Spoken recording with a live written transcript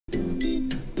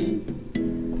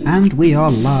And we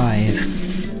are live.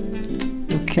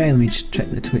 Okay, let me just check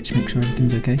the Twitch, make sure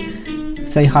everything's okay.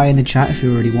 Say hi in the chat if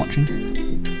you're already watching.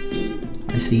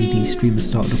 I see the stream has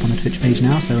started up on the Twitch page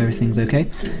now, so everything's okay.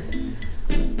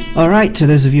 Alright, to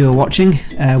those of you who are watching,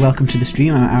 welcome to the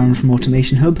stream. I'm Aaron from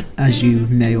AutomationHub, as you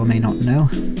may or may not know.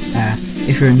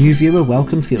 If you're a new viewer,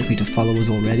 welcome. Feel free to follow us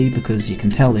already, because you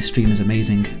can tell this stream is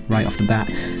amazing right off the bat.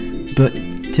 But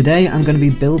today I'm going to be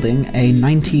building a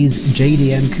 90s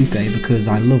JDM coupe, because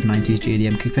I love 90s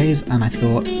JDM coupes, and I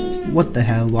thought, what the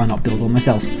hell, why not build one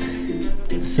myself?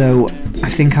 So I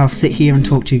think I'll sit here and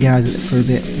talk to you guys for a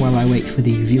bit while I wait for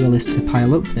the viewer list to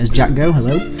pile up. There's Jack Go,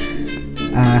 hello.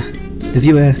 The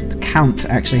viewer count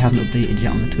actually hasn't updated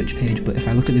yet on the Twitch page, but if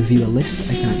I look at the viewer list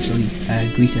I can actually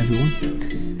greet everyone.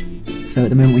 So at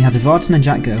the moment we have the Vardson and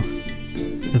Jack Go.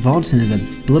 The Vardson is a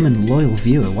bloomin' loyal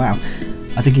viewer, wow.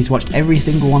 I think he's watched every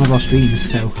single one of our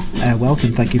streams, so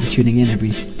welcome, thank you for tuning in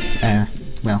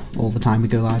well, all the time we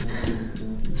go live.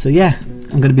 So yeah,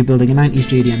 I'm going to be building a 90s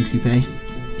JDM coupe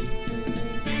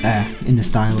in the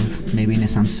style of maybe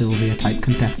Nissan Silvia type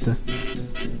contester.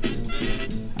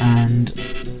 And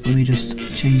let me just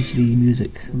change the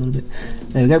music a little bit.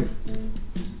 There we go.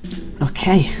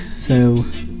 Okay, so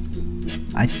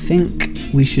I think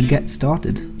we should get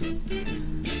started.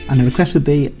 And the request would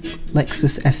be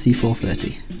Lexus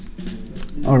SC430.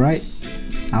 Alright,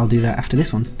 I'll do that after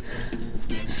this one.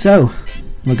 So,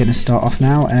 we're going to start off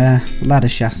now. Ladder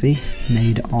chassis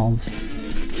made of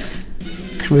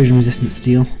corrosion resistant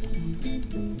steel.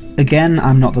 Again,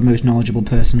 I'm not the most knowledgeable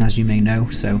person, as you may know,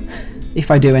 so if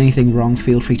I do anything wrong,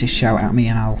 feel free to shout at me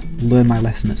and I'll learn my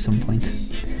lesson at some point.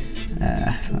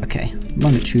 Okay,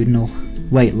 longitudinal.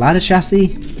 Wait, ladder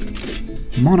chassis?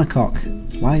 Monocoque.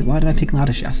 Why did I pick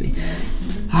ladder chassis?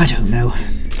 I don't know.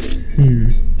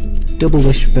 Double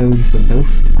wishbone for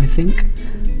both, I think.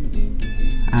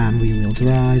 And rear-wheel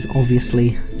drive,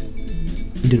 obviously.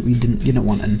 You didn't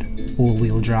want an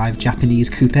all-wheel drive Japanese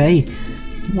coupe.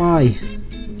 Why?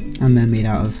 And then made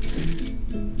out of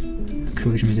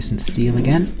corrosion resistant steel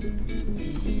again.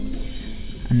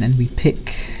 And then we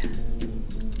pick...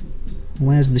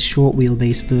 Where's the short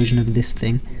wheelbase version of this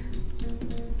thing?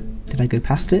 Did I go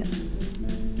past it?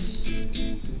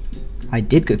 I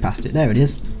did go past it, there it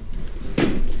is.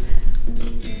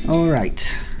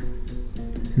 Alright.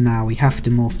 Now we have to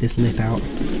morph this lip out.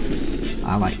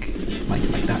 I like it like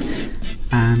that.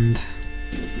 And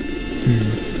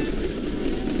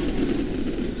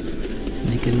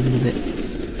make it a little bit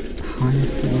higher,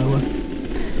 lower.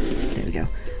 There we go.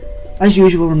 As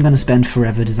usual, I'm going to spend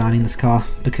forever designing this car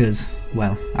because,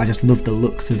 well, I just love the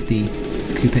looks of the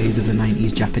coupes of the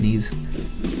 90s Japanese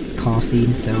car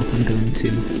scene, so I'm going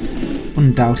to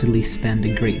undoubtedly spend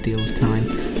a great deal of time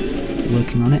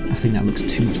working on it. I think that looks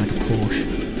too much like a Porsche.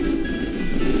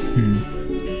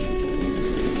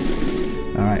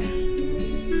 Alright.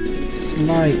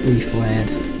 Slightly flared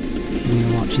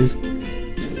wheel arches.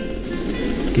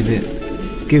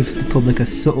 Give the public a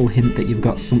subtle hint that you've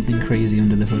got something crazy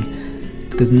under the hood,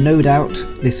 because no doubt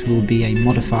this will be a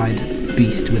modified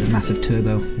beast with a massive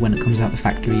turbo when it comes out the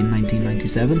factory in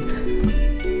 1997.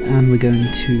 And we're going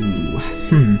to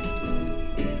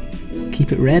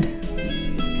keep it red.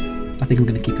 I think I'm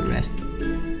going to keep it red.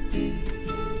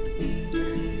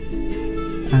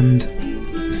 And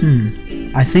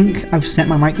I think I've set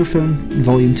my microphone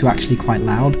volume to actually quite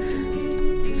loud.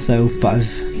 So, but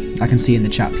I can see in the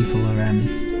chat people are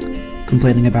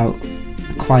complaining about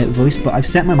a quiet voice, but I've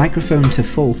set my microphone to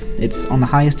full. It's on the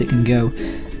highest it can go.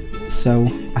 So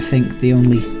I think the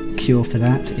only cure for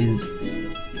that is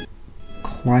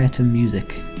quieter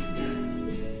music.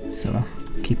 So I'll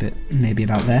keep it maybe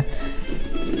about there.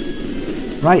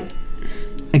 Right.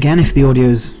 Again, if the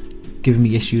audio's giving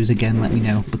me issues, again, let me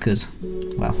know, because,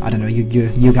 well, I don't know,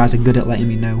 you guys are good at letting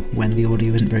me know when the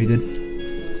audio isn't very good.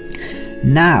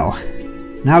 Now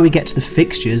we get to the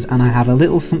fixtures, and I have a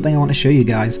little something I want to show you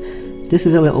guys. This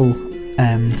is a little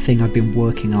thing I've been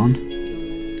working on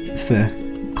for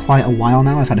quite a while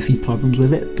now. I've had a few problems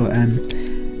with it, but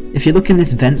if you look in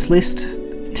this vents list,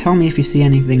 tell me if you see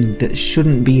anything that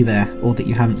shouldn't be there or that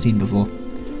you haven't seen before.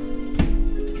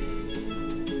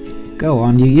 Go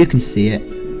on, you can see it.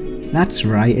 That's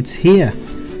right, it's here.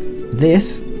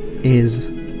 This is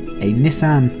a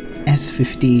Nissan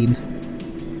S15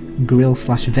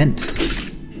 grill/vent.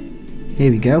 Here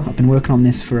we go. I've been working on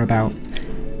this for about,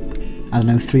 I don't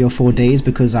know, 3 or 4 days,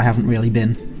 because I haven't really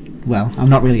been, well, I'm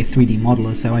not really a 3D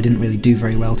modeler, so I didn't really do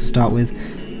very well to start with.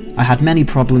 I had many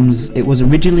problems. It was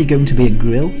originally going to be a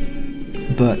grill,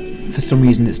 but for some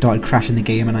reason it started crashing the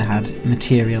game and I had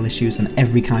material issues and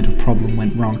every kind of problem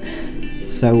went wrong.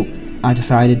 So I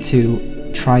decided to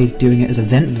tried doing it as a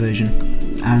vent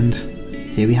version, and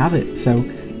here we have it. So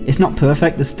it's not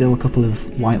perfect, there's still a couple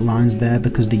of white lines there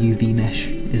because the UV mesh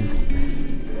is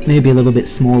maybe a little bit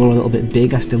small or a little bit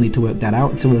big. I still need to work that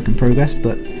out. It's a work in progress,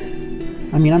 but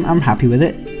I mean, I'm happy with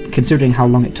it, considering how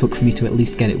long it took for me to at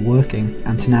least get it working,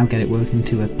 and to now get it working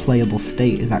to a playable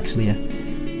state is actually a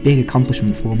big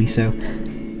accomplishment for me. So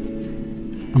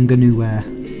I'm going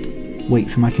to wait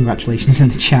for my congratulations in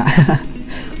the chat.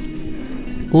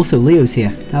 Also, Leo's here.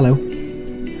 Hello.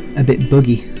 A bit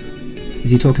buggy. Is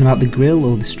he talking about the grill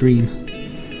or the stream?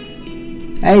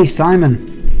 Hey,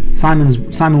 Simon!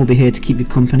 Simon will be here to keep you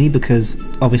company, because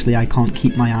obviously I can't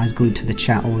keep my eyes glued to the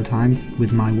chat all the time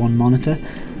with my one monitor.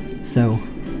 So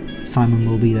Simon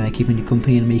will be there keeping you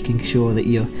company and making sure that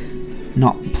you're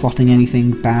not plotting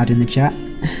anything bad in the chat.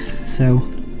 So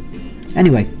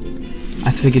anyway,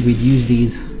 I figured we'd use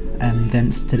these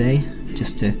vents today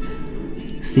just to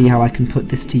see how I can put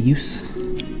this to use.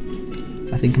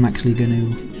 I think I'm actually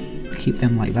going to keep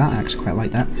them like that. I actually quite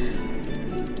like that.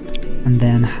 And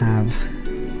then have,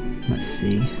 let's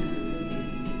see,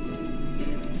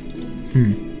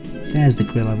 there's the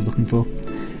grill I was looking for.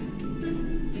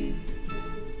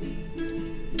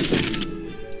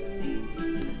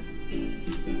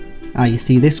 Ah, you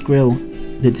see, this grill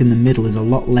that's in the middle is a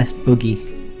lot less buggy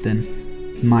than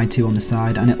my two on the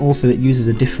side, and it uses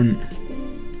a different,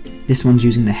 this one's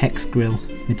using the hex grill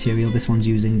material, this one's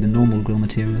using the normal grill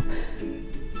material.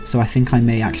 So I think I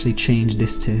may actually change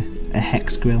this to a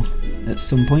hex grill at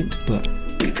some point, but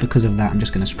because of that I'm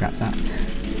just going to scrap that.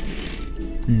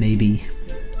 Maybe,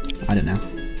 I don't know,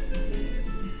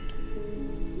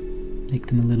 make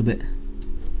them a little bit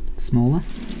smaller.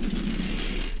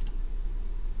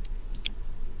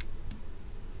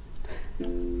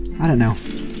 I don't know.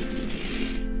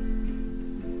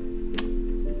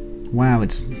 Wow,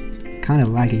 it's kind of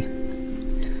laggy.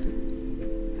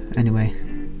 Anyway,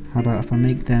 how about if I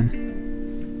make them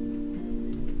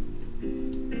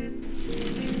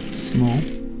small?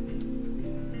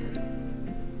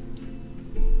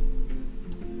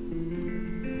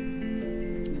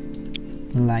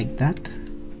 Like that.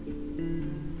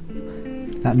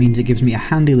 That means it gives me a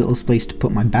handy little space to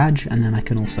put my badge, and then I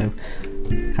can also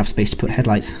have space to put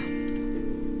headlights.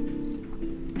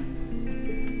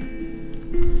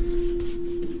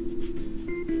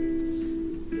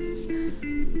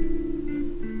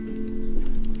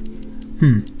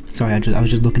 Sorry, I was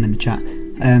just looking in the chat.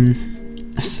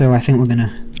 So I think we're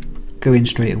gonna go in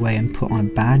straight away and put on a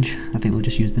badge. I think we'll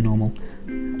just use the normal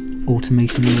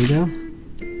automation logo.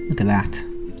 Look at that.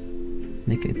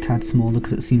 Make it a tad smaller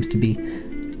because it seems to be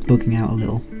bugging out a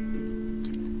little.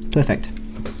 Perfect.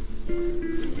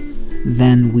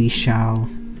 Then we shall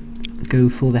go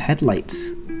for the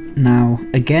headlights. Now,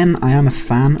 again, I am a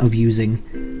fan of using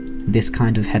this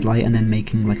kind of headlight and then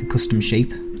making like a custom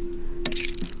shape.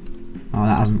 Oh,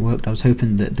 that hasn't worked. I was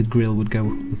hoping that the grill would go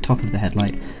on top of the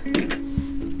headlight,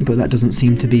 but that doesn't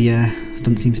seem to be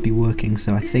working.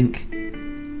 So I think,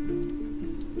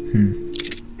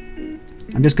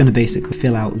 I'm just going to basically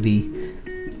fill out the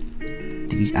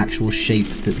actual shape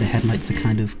that the headlights are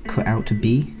kind of cut out to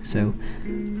be. So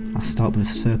I'll start with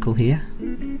a circle here,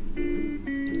 and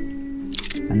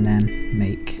then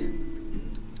make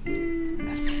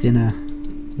a thinner,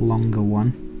 longer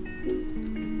one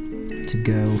to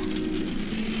go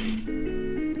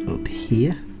up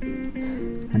here,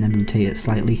 and then rotate it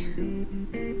slightly.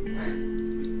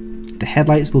 The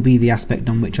headlights will be the aspect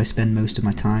on which I spend most of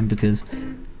my time, because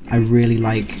I really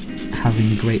like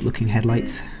having great looking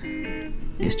headlights.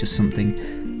 It's just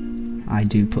something I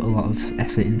do put a lot of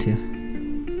effort into.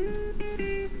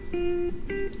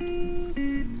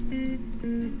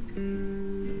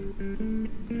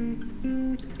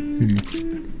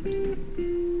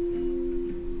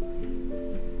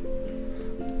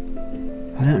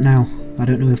 I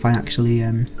don't know if I actually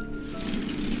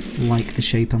like the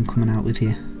shape I'm coming out with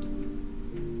here.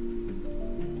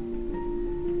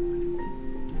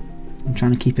 I'm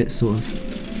trying to keep it sort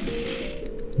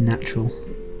of natural.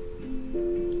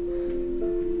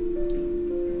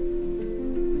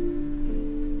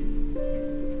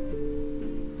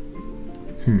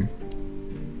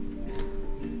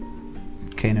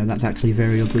 Okay, no, that's actually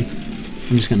very ugly.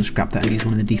 I'm just going to scrap that and use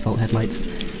one of the default headlights.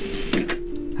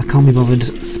 I can't be bothered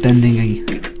spending an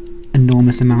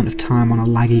enormous amount of time on a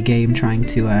laggy game trying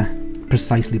to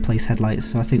precisely place headlights,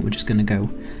 so I think we're just going to go,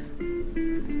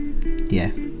 yeah,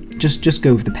 just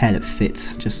go with the pair that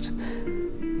fits.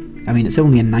 I mean, it's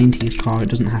only a 90s car, it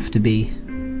doesn't have to be,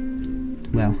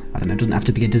 well, I don't know, it doesn't have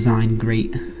to be a design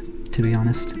great, to be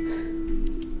honest.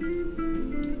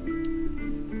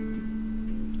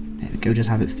 There we go, just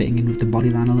have it fitting in with the body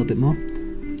line a little bit more.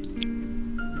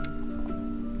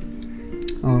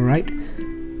 Alright,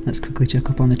 let's quickly check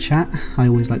up on the chat. I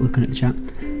always like looking at the chat.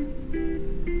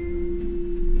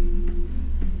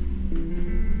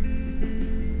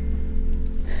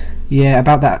 Yeah,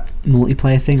 about that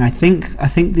multiplayer thing, I think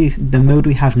the mode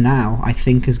we have now, I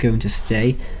think, is going to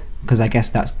stay, because I guess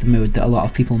that's the mode that a lot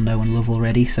of people know and love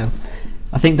already, so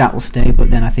I think that will stay,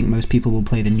 but then I think most people will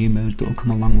play the new modes that will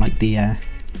come along, like the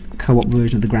co-op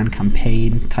version of the Grand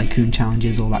Campaign, Tycoon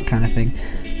Challenges, all that kind of thing.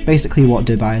 Basically what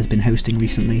Dubai has been hosting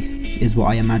recently is what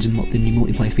I imagine what the new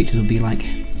multiplayer features will be like.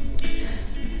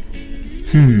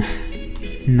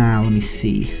 Now let me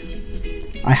see.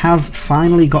 I have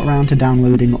finally got around to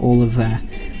downloading all of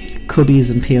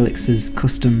Cubby's and Pelix's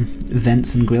custom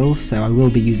vents and grills, so I will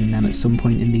be using them at some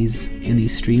point in these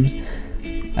streams.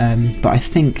 But I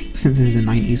think since this is a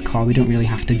 90s car, we don't really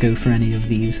have to go for any of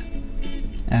these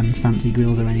fancy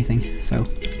grills or anything. So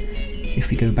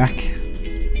if we go back,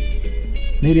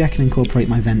 maybe I can incorporate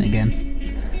my vent again.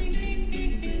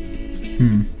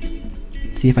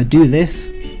 See, if I do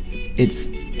this, it's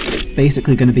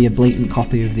basically going to be a blatant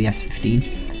copy of the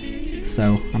S15,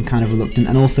 so I'm kind of reluctant,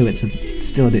 and also it's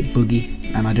still a bit buggy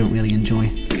and I don't really enjoy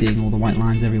seeing all the white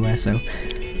lines everywhere, so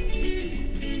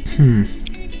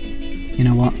you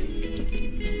know what,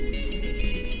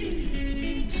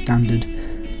 standard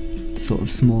sort of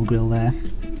small grill there.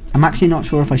 I'm actually not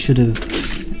sure if I should have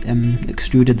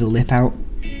extruded the lip out,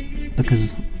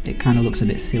 because it kind of looks a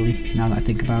bit silly now that I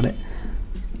think about it.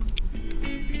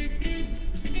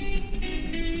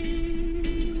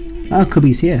 Oh,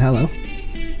 Cubby's here, hello.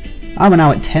 Oh, we're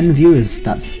now at 10 viewers,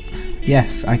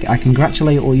 yes, I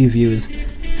congratulate all you viewers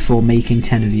for making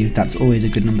 10 of you, that's always a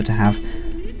good number to have.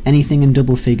 Anything in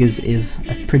double figures is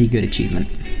a pretty good achievement.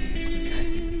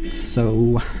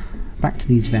 So, back to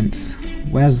these vents.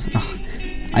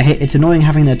 It's annoying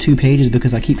having their 2 pages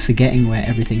because I keep forgetting where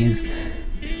everything is.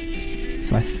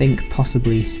 So I think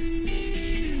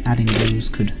possibly adding those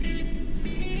could...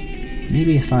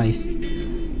 Maybe if I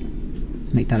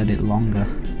make that a bit longer.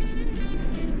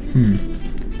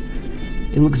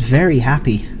 It looks very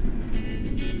happy.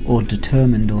 Or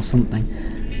determined or something.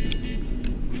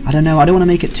 I don't know, I don't want to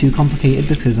make it too complicated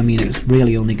because, I mean, it's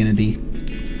really only going to be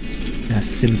a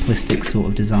simplistic sort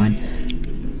of design.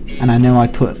 And I know I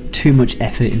put too much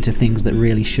effort into things that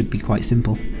really should be quite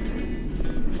simple.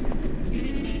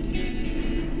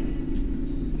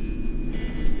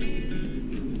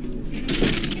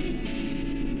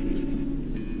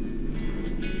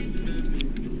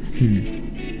 I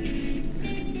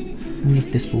wonder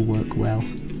if this will work well.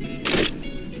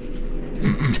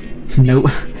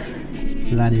 Nope.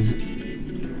 That is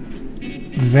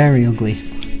very ugly.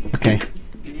 Okay,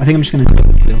 I think I'm just going to stick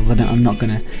with grills. I'm not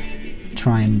going to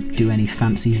try and do any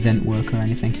fancy vent work or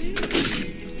anything.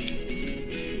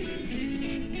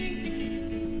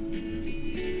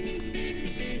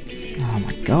 Oh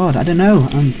my god, I don't know.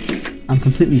 I'm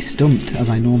completely stumped, as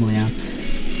I normally am.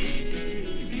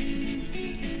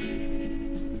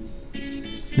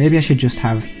 Maybe I should just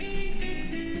have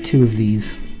 2 of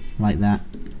these like that,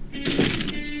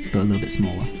 but a little bit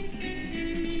smaller.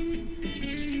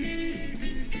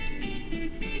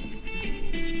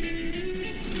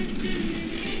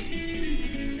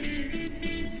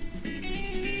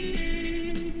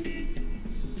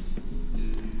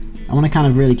 I want to kind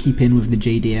of really keep in with the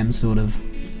JDM sort of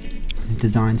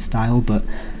design style, but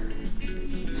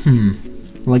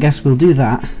well, I guess we'll do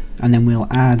that, and then we'll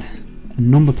add a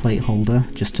number plate holder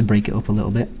just to break it up a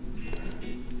little bit,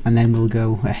 and then we'll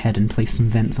go ahead and place some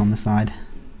vents on the side.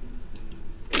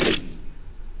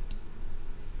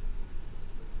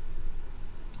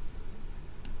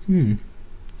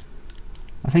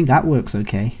 I think that works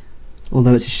okay,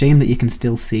 although it's a shame that you can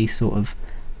still see sort of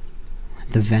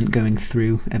the vent going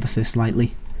through ever so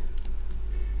slightly.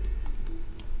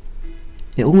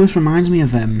 It almost reminds me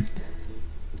of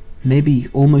maybe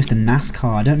almost a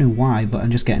NASCAR, I don't know why, but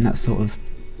I'm just getting that sort of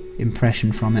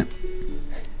impression from it.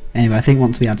 Anyway, I think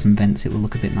once we add some vents it will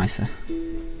look a bit nicer.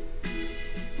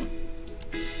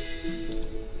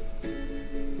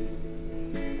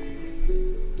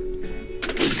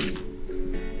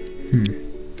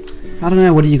 I don't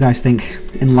know, what do you guys think?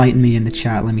 Enlighten me in the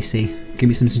chat, let me see. Give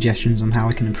me some suggestions on how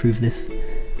I can improve this.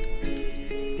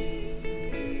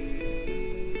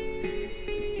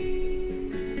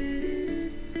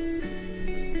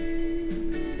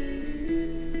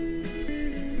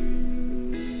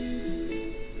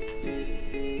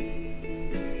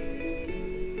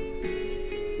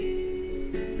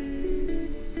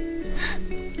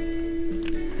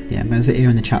 Yeah, I'm going to sit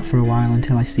here in the chat for a while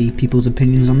until I see people's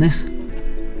opinions on this.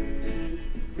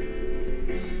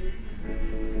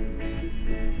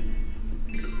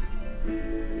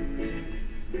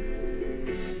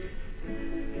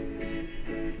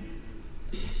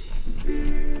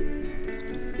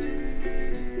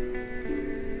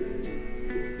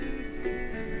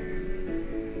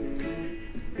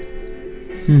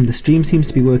 The stream seems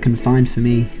to be working fine for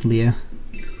me, Leo.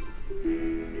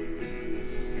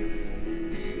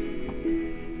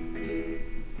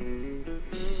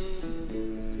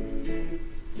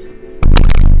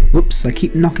 Whoops, I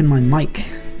keep knocking my mic.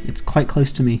 It's quite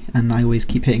close to me, and I always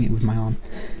keep hitting it with my arm.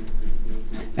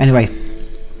 Anyway,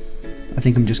 I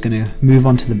think I'm just going to move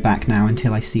on to the back now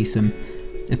until I see some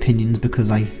opinions, because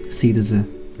I see there's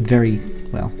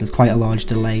there's quite a large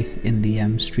delay in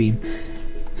the stream.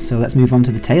 So let's move on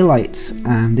to the taillights,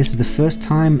 and this is the first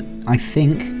time I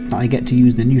think that I get to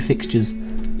use the new fixtures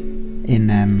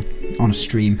in on a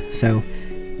stream. So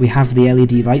we have the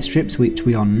LED light strips, which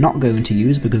we are not going to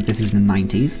use because this is the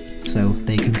 90s, so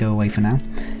they can go away for now.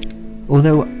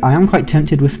 Although I am quite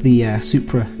tempted with the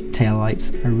Supra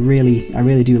taillights. I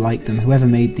really do like them. Whoever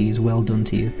made these, well done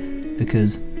to you,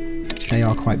 because they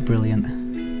are quite brilliant.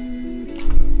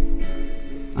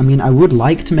 I mean, I would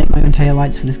like to make my own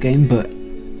taillights for this game, but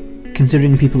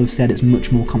considering people have said it's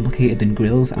much more complicated than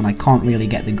grills, and I can't really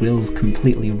get the grills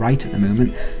completely right at the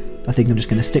moment, I think I'm just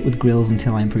going to stick with grills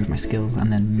until I improve my skills,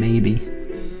 and then maybe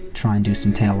try and do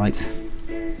some taillights.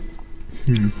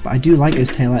 But I do like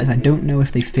those taillights. I don't know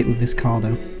if they fit with this car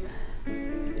though.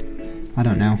 I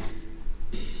don't know.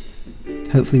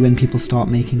 Hopefully when people start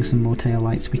making some more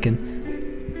taillights we can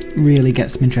really get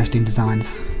some interesting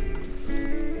designs.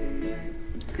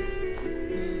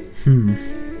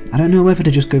 I don't know whether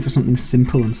to just go for something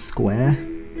simple and square.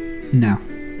 No,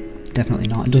 definitely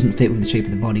not. It doesn't fit with the shape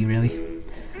of the body really.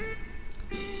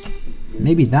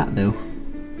 Maybe that though.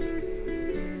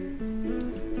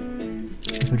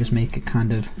 If I just make it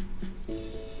kind of...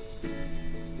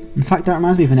 In fact, that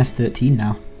reminds me of an S13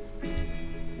 now.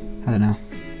 I don't know.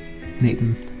 Make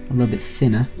them a little bit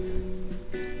thinner.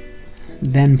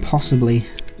 Then possibly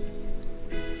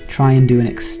try and do an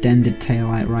extended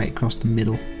taillight right across the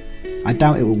middle. I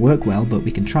doubt it will work well, but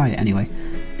we can try it anyway.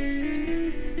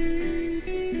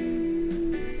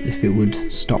 If it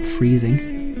would stop freezing.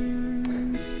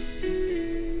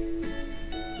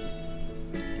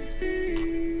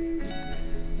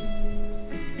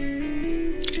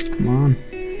 Come on.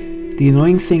 The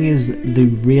annoying thing is the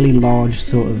really large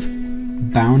sort of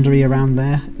boundary around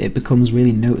there. It becomes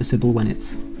really noticeable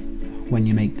when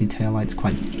you make the taillights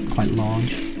quite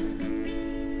large.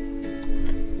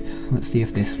 Let's see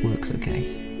if this works okay.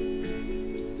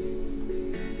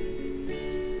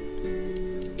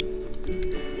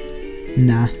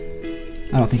 Nah,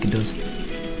 I don't think it does.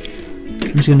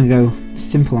 I'm just gonna go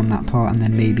simple on that part, and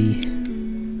then maybe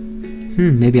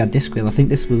maybe add this grill. I think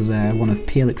this was one of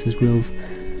Pelix's grills.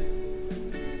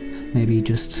 Maybe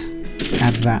just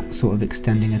add that sort of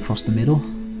extending across the middle.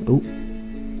 Oh,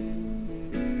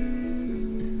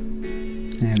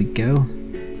 there we go.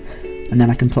 And then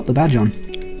I can plop the badge on.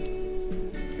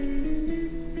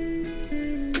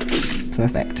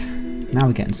 Perfect. Now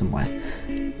we're getting somewhere.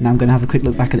 Now I'm going to have a quick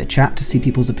look back at the chat to see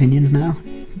people's opinions now.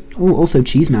 Oh, also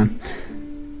Cheeseman.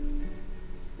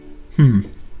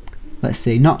 Let's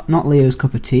see. Not Leo's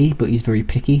cup of tea, but he's very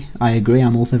picky. I agree,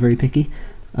 I'm also very picky.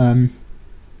 Put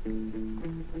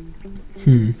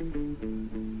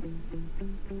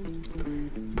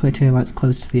taillights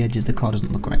close to the edges, the car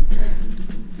doesn't look right.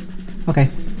 Okay.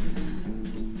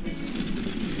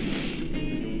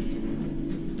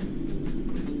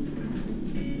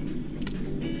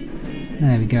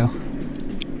 There we go.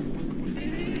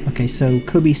 Okay, so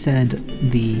Cubby said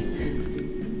the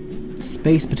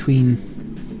space between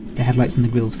the headlights and the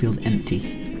grills feels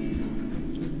empty.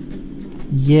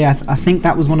 Yeah, I think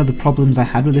that was one of the problems I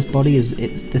had with this body, is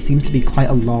there seems to be quite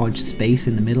a large space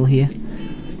in the middle here,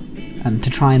 and to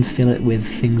try and fill it with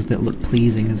things that look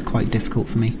pleasing is quite difficult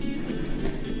for me.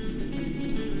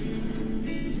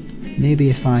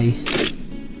 Maybe if I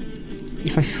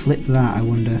flip that, I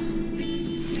wonder.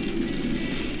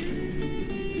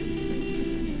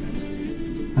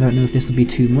 I don't know if this will be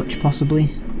too much,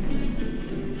 possibly.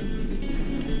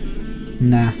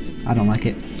 Nah, I don't like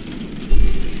it.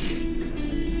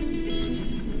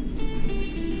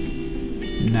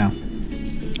 No.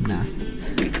 Nah.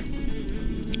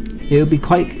 It would be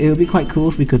quite cool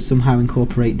if we could somehow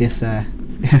incorporate this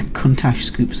Countach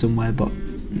scoop somewhere, but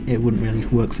it wouldn't really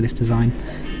work for this design.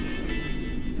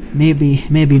 Maybe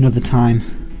another time.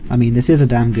 I mean, this is a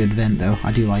damn good vent though.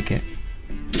 I do like it.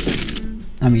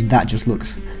 I mean, that just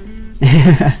looks...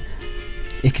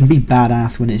 It can be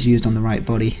badass when it's used on the right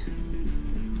body.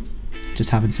 Just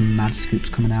having some mad scoops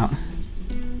coming out.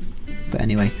 But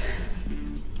anyway.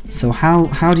 So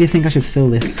how do you think I should fill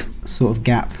this sort of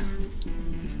gap?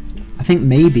 I think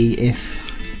maybe if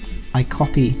I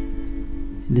copy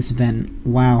this vent...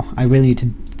 Wow, I really need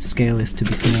to scale this to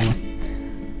be smaller.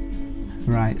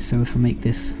 Right, so if I make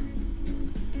this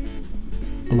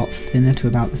a lot thinner to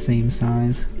about the same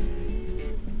size.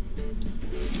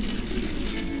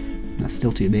 That's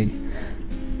still too big.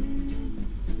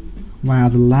 Wow,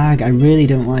 the lag. I really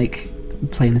don't like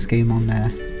playing this game on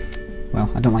there.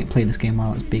 Well, I don't like playing this game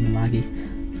while it's being laggy.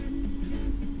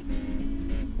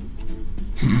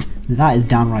 That is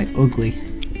downright ugly.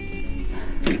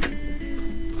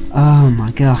 Oh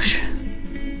my gosh.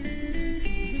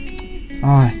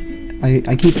 Oh,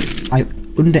 I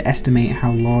underestimate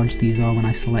how large these are when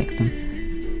I select them.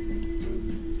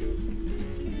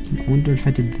 I wonder if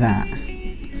I did that.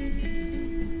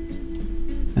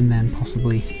 And then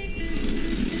possibly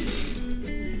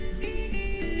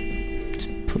just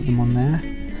put them on there.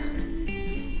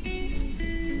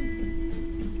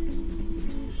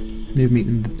 Maybe make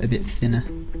them a bit thinner.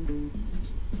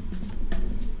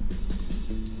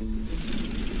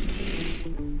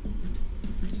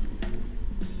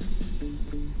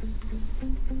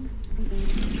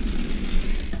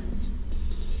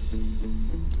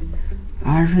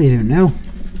 I really don't know.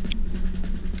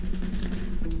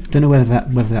 Don't know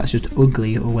whether that's just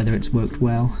ugly or whether it's worked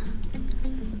well.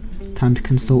 Time to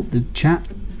consult the chat.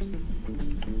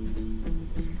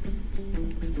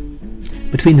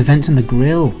 Between the vents and the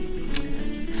grill.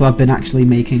 So I've been actually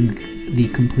making the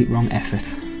complete wrong effort.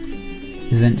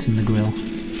 The vents and the grill.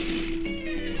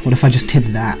 What if I just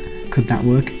did that? Could that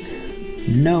work?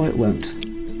 No, it won't.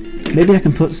 Maybe I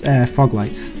can put fog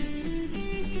lights.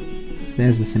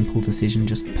 There's the simple decision.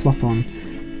 Just plop on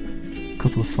a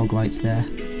couple of fog lights there.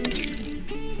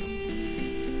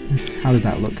 How does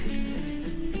that look?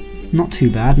 Not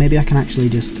too bad. Maybe I can actually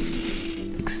just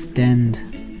extend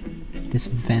this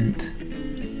vent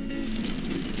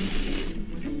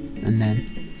and then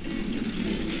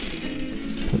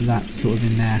put that sort of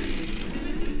in there.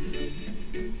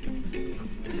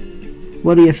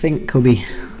 What do you think, Cubby?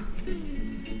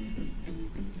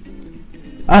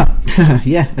 Ah,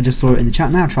 yeah, I just saw it in the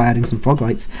chat now. Try adding some fog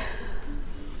lights.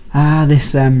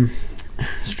 This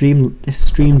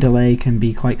stream delay can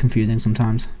be quite confusing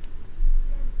sometimes.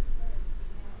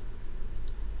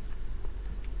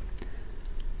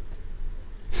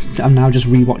 I'm now just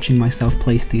rewatching myself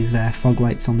place these fog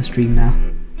lights on the stream now.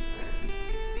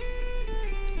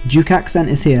 Duke Accent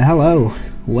is here. Hello,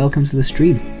 welcome to the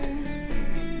stream.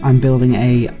 I'm building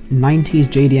a 90s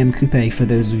JDM coupe for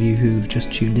those of you who've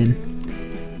just tuned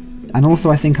in. And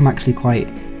also I think I'm actually quite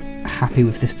happy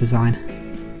with this design.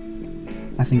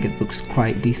 I think it looks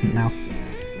quite decent now.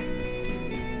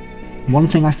 One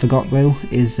thing I forgot though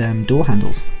is door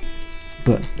handles.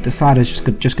 But the side is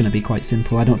just going to be quite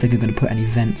simple. I don't think I'm going to put any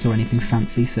vents or anything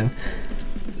fancy, so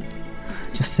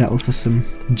just settle for some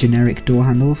generic door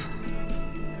handles.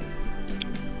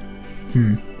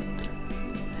 There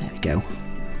we go.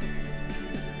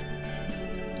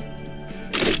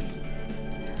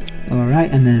 Alright,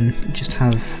 and then just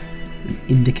have an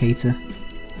indicator.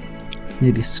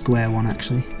 Maybe a square one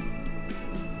actually.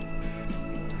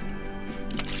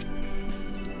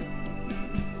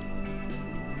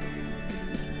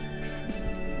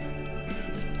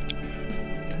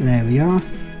 There we are.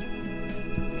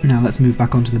 Now let's move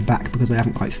back onto the back because I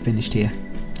haven't quite finished here.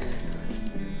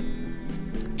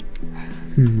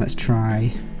 Let's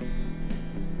try...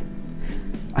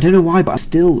 I don't know why, but I'm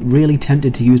still really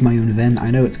tempted to use my own vent. I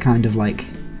know it's kind of like...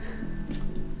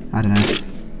 I don't know.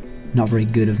 Not very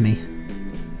good of me.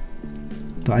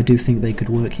 But I do think they could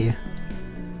work here.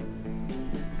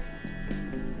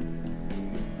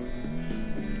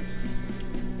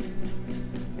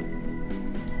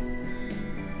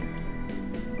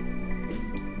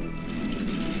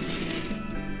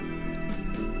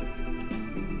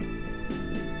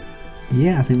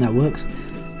 Yeah, I think that works.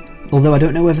 Although I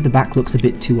don't know whether the back looks a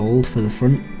bit too old for the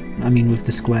front. I mean, with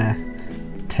the square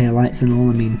taillights and all,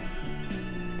 I mean,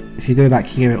 if you go back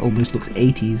here it almost looks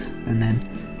 80s, and then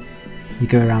you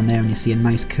go around there and you see a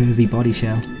nice curvy body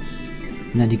shell.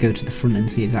 And then you go to the front and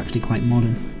see it's actually quite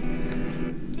modern.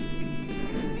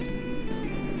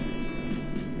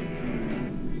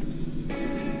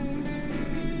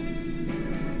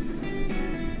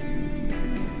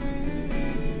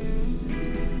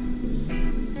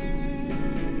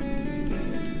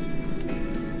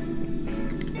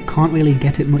 Can't really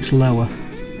get it much lower.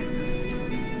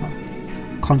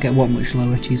 Can't get what much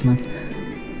lower, Cheeseman?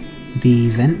 The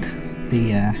vent?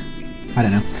 The, I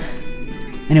don't know.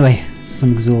 Anyway,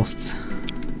 some exhausts.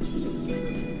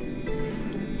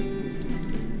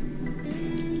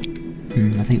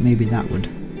 I think maybe that would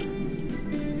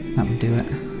do it.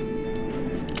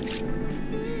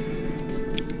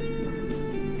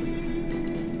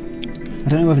 I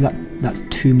don't know whether that's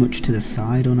too much to the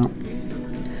side or not.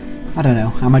 I don't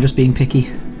know, am I just being picky?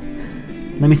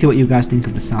 Let me see what you guys think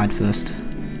of the side first.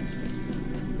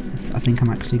 I think I'm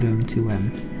actually going to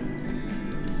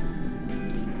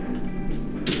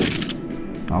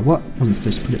oh, what? Wasn't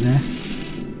supposed to put it there.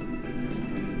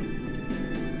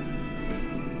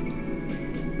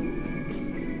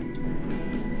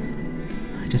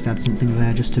 I just add something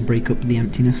there just to break up the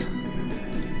emptiness.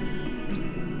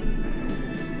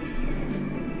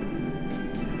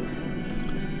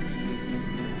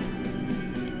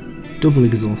 Double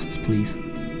exhausts, please.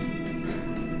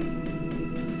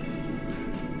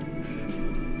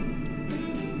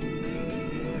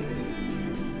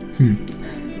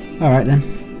 Alright then.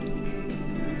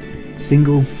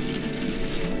 Single,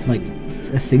 like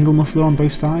a single muffler on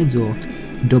both sides or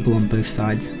double on both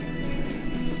sides?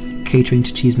 Catering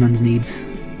to Cheeseman's needs.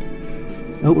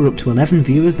 Oh, we're up to 11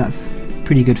 viewers, that's a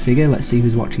pretty good figure. Let's see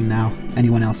who's watching now.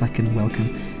 Anyone else I can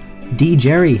welcome? D.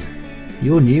 Jerry,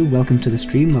 you're new, welcome to the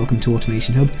stream, welcome to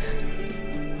Automation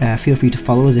Hub. Feel free to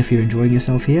follow us if you're enjoying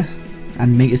yourself here,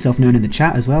 and make yourself known in the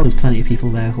chat as well. There's plenty of people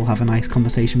there who'll have a nice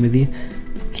conversation with you.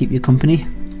 Keep you company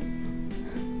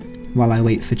while I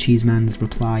wait for Cheeseman's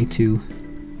reply to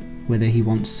whether he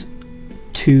wants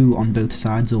 2 on both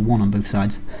sides or 1 on both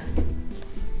sides.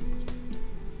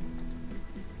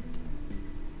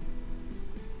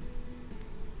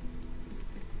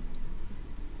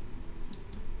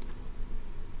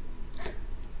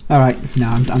 Alright,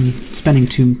 now I'm spending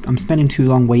too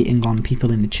long waiting on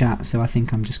people in the chat, so I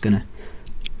think I'm just gonna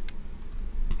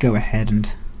go ahead and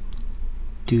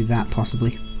do that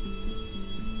possibly.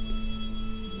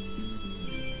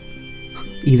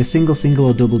 Either single single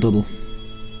or double double.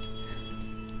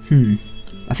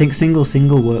 I think single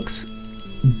single works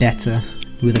better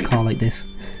with a car like this.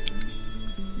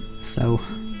 So,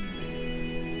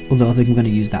 although I think I'm going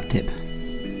to use that tip.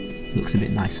 Looks a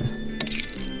bit nicer.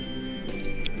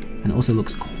 And it also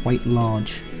looks quite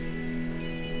large.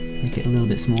 Make it a little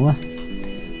bit smaller.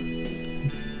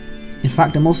 In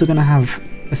fact, I'm also going to have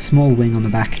a small wing on the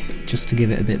back just to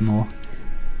give it a bit more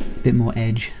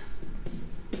edge.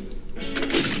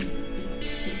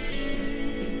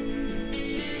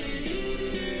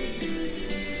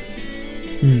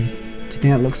 Do you think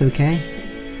that looks okay?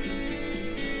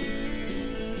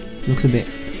 Looks a bit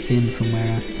thin from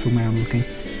where I'm looking.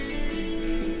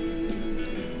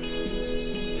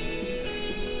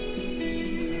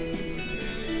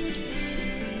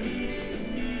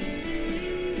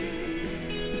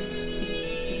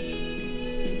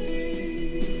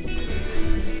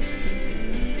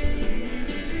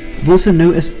 I've also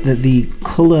noticed that the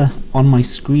colour on my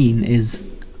screen is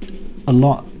a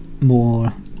lot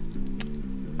more,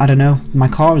 I don't know, my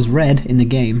car is red in the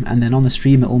game and then on the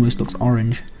stream it almost looks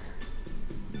orange.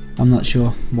 I'm not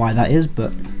sure why that is,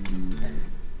 but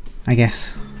I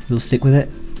guess we'll stick with it.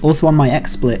 Also on my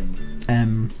XSplit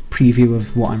preview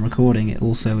of what I'm recording, it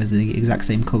also is the exact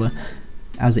same colour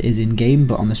as it is in game,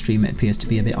 but on the stream it appears to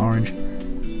be a bit orange.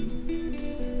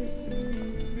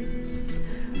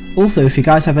 Also, if you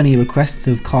guys have any requests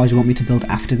of cars you want me to build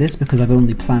after this, because I've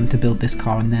only planned to build this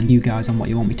car and then you guys on what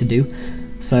you want me to do.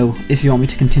 So if you want me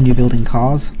to continue building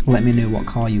cars, let me know what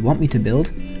car you want me to build.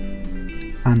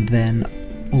 And then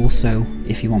also,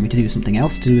 if you want me to do something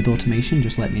else to do with automation,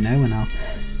 just let me know and I'll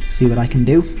see what I can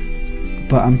do.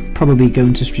 But I'm probably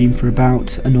going to stream for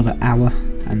about another hour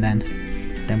and then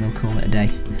we'll call it a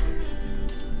day.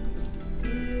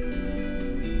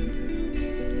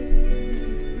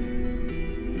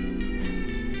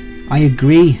 I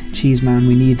agree, Cheeseman,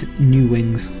 we need new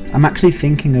wings. I'm actually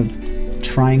thinking of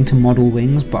trying to model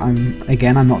wings, but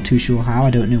I'm not too sure how. I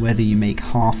don't know whether you make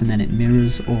half and then it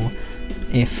mirrors, or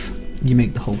if you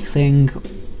make the whole thing,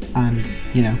 and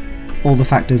you know, all the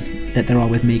factors that there are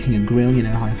with making a grill, you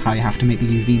know, how you have to make the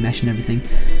UV mesh and everything.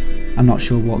 I'm not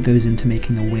sure what goes into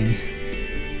making a wing.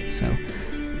 So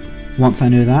once I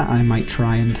know that, I might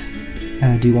try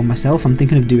and do one myself. I'm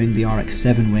thinking of doing the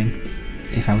RX-7 wing,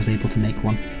 if I was able to make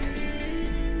one.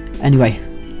 Anyway,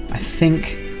 I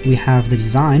think we have the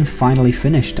design finally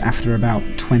finished after about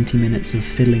 20 minutes of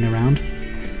fiddling around.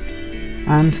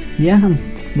 And yeah,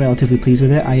 I'm relatively pleased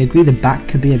with it. I agree the back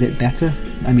could be a bit better.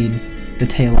 I mean, the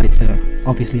taillights are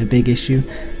obviously a big issue,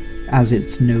 as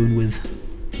it's known with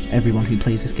everyone who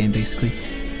plays this game basically.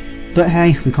 But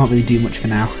hey, we can't really do much for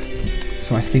now.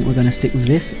 So I think we're going to stick with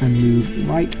this and move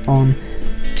right on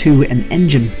to an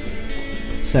engine.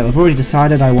 So I've already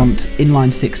decided I want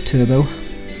inline 6 turbo,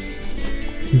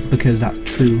 because that's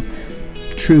true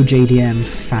JDM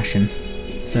fashion.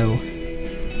 So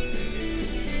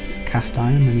cast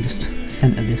iron, let me just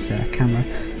center this camera.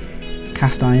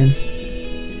 Cast iron,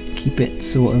 keep it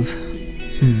sort of,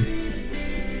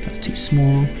 that's too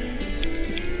small.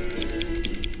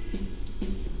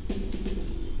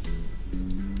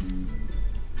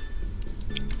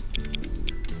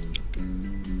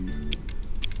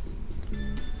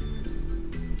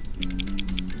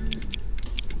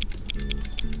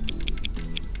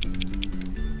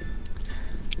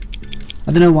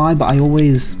 I don't know why, but I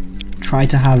always try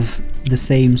to have the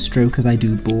same stroke as I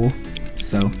do bore,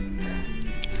 so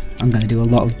I'm going to do a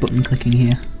lot of button clicking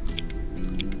here.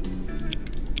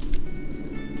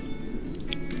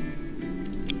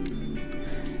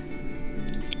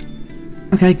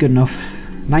 Okay, good enough.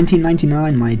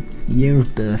 1999, my year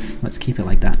of birth. Let's keep it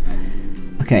like that.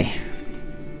 Okay.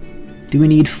 Do we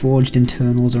need forged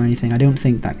internals or anything? I don't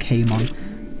think that came on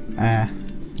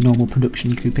normal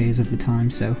production coupes of the time,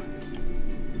 so...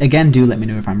 Again, do let me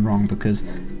know if I'm wrong, because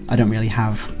I don't really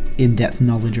have in-depth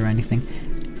knowledge or anything.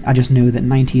 I just know that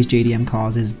 90s JDM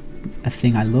cars is a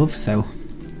thing I love, so...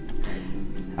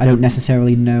 I don't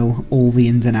necessarily know all the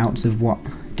ins and outs of what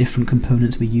different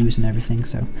components we use and everything,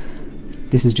 so...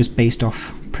 This is just based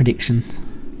off predictions.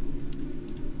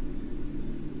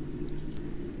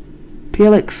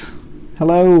 Felix,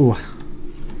 hello.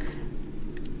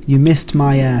 You missed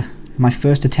my my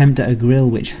first attempt at a grill,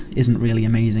 which isn't really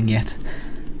amazing yet.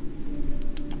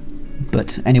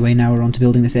 But anyway, now we're on to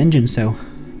building this engine, so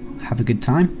have a good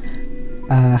time.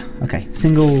 Okay,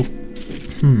 single.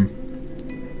 Do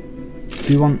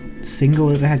you want single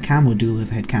overhead cam or dual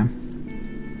overhead cam?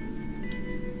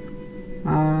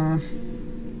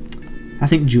 I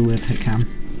think dual overhead cam,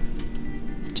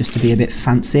 just to be a bit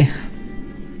fancy.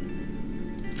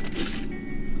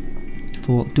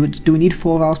 Do we need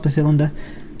 4 valves per cylinder?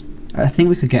 I think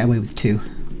we could get away with 2.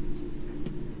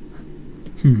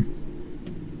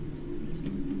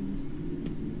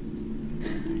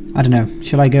 I don't know.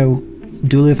 Should I go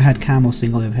dual overhead cam or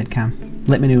single overhead cam?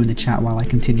 Let me know in the chat while I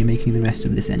continue making the rest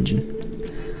of this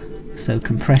engine. So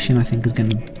compression I think is going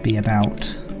to be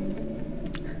about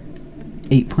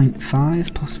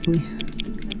 8.5 possibly,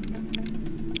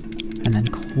 and then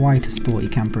quite a sporty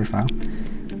cam profile.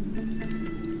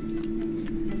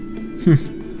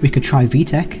 We could try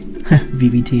VTEC,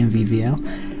 VVT and VVL.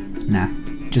 Nah,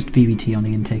 just VVT on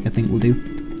the intake I think will do.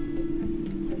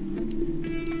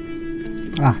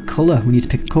 Ah, colour, we need to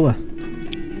pick a colour.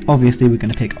 Obviously we're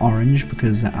going to pick orange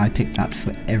because I picked that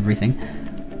for everything.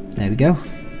 There we go.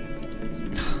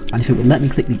 And if it would let me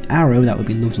click the arrow, that would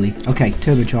be lovely. Okay,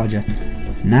 turbocharger.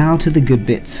 Now to the good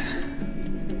bits.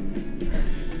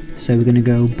 So we're going to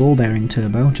go ball bearing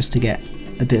turbo just to get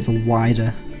a bit of a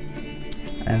wider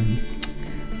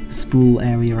spool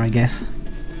area, I guess.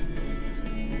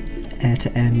 Air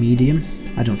to air medium.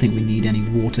 I don't think we need any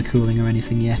water cooling or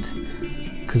anything yet,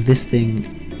 because this thing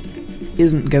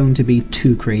isn't going to be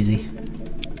too crazy.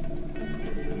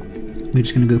 We're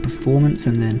just going to go performance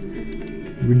and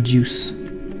then reduce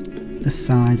the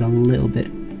size a little bit.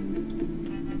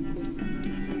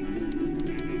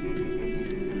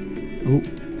 Oh,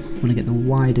 I want to get the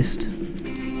widest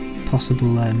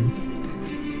possible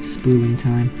spooling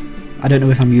time. I don't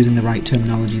know if I'm using the right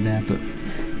terminology there, but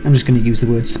I'm just going to use the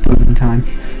word spooling time,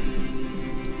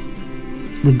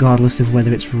 regardless of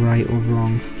whether it's right or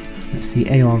wrong. Let's see,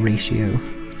 AR ratio.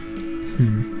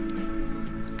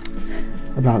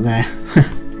 About there.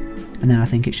 And then I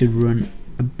think it should run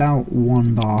about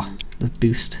 1 bar of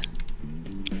boost.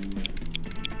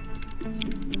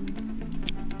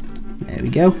 There we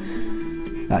go.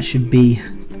 That should be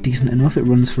decent enough. It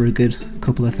runs for a good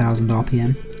couple of thousand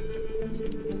RPM.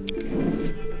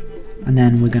 And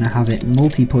then we're going to have it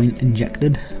multi-point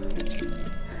injected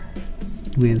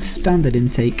with standard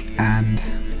intake and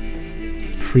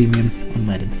premium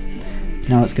unleaded.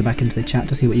 Now let's go back into the chat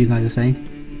to see what you guys are saying.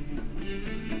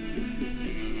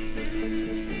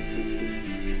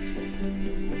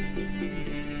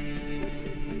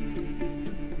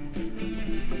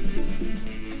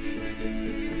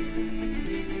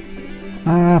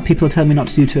 People are telling me not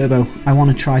to do turbo. I want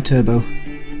to try turbo.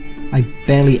 I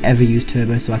barely ever use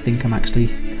turbo, so I think I'm actually...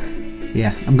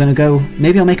 Yeah, I'm gonna go...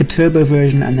 Maybe I'll make a turbo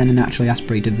version and then a naturally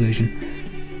aspirated version.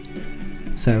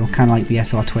 So, kind of like the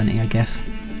SR20, I guess.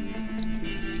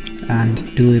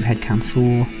 And dual overhead cam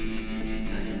 4.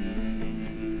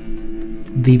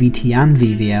 VVT and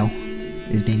VVL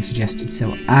is being suggested,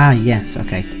 so... Ah, yes,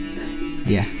 okay.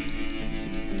 Yeah.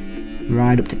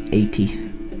 Right up to 80.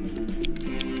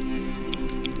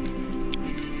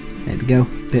 There we go.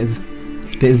 Bit of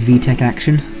VTEC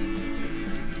action.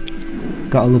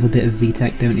 Gotta love a bit of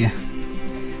VTEC, don't you?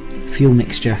 Fuel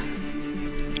mixture.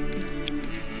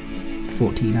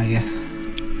 14, I guess.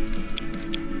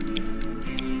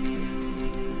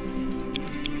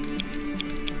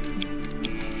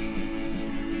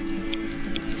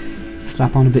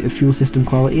 Slap on a bit of fuel system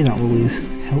quality, that always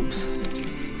helps.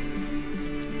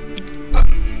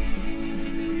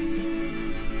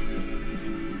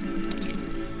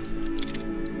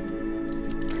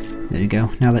 There we go.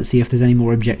 Now let's see if there's any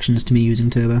more objections to me using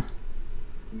turbo.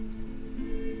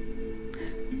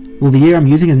 Well, the year I'm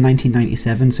using is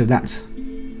 1997, so that's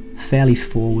fairly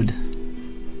forward,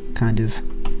 kind of.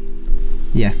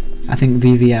 Yeah, I think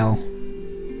VVT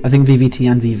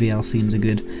and VVL seems a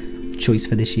good choice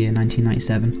for this year,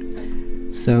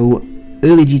 1997. So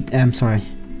early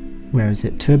where is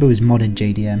it? Turbo is modded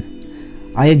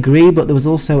JDM. I agree, but there was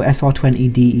also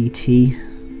SR20 DET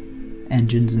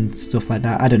engines and stuff like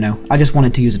that. I don't know. I just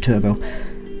wanted to use a turbo.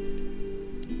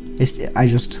 I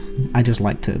just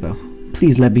like turbo.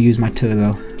 Please let me use my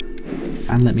turbo,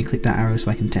 and let me click that arrow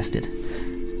so I can test it.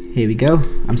 Here we go.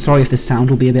 I'm sorry if the sound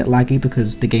will be a bit laggy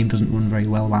because the game doesn't run very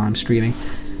well while I'm streaming.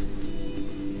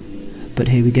 But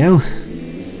here we go.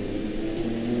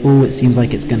 Oh, it seems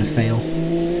like it's gonna fail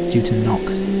due to knock.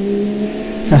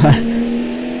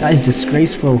 That is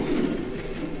disgraceful.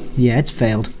 Yeah, it's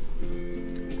failed.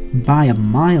 By a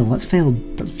mile. That's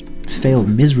failed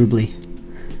miserably.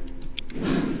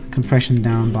 Compression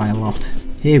down by a lot.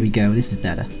 Here we go, this is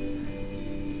better.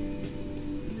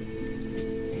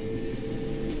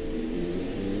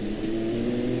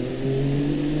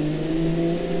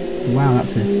 Wow,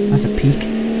 that's a peak.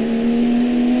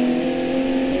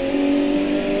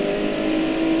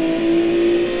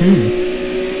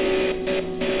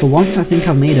 For once I think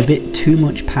I've made a bit too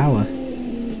much power.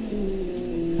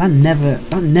 That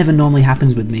never normally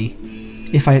happens with me.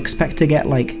 If I expect to get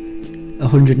like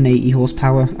 180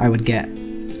 horsepower, I would get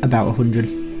about 100.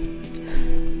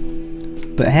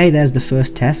 But hey, there's the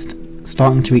first test,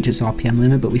 starting to reach its RPM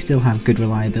limit, but we still have good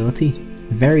reliability,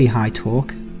 very high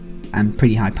torque, and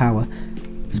pretty high power,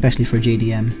 especially for a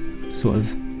JDM sort of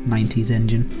 90s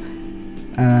engine.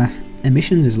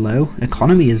 Emissions is low,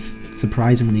 economy is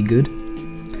surprisingly good.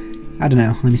 I don't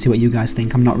know, let me see what you guys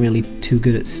think. I'm not really too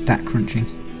good at stat crunching.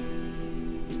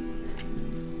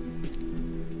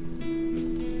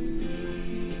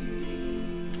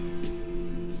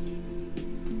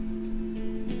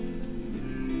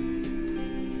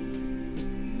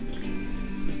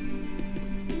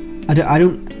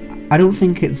 I don't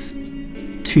think it's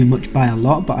too much by a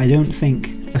lot, but I don't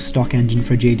think a stock engine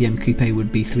for a JDM coupe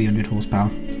would be 300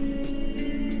 horsepower.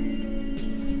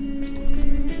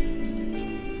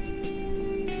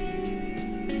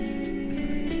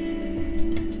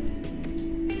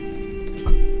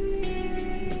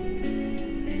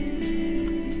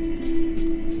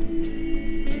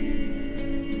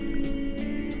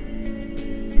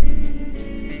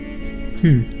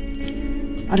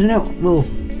 I don't know, well,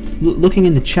 looking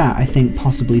in the chat, I think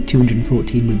possibly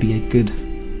 214 would be a good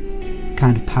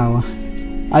kind of power.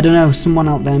 I don't know, someone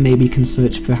out there maybe can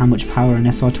search for how much power an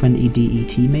SR20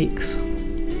 DET makes,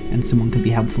 and someone could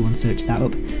be helpful and search that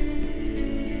up.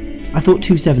 I thought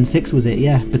 276 was it,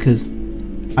 yeah, because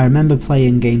I remember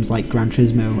playing games like Gran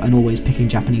Turismo and always picking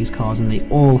Japanese cars, and they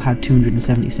all had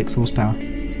 276 horsepower.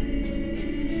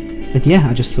 But yeah,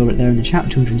 I just saw it there in the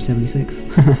chat, 276.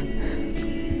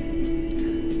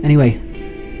 Anyway,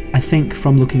 I think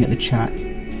from looking at the chat,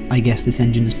 I guess this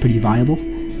engine is pretty viable.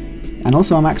 And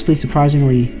also I'm actually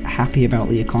surprisingly happy about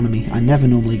the economy. I never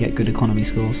normally get good economy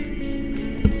scores.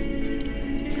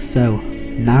 So,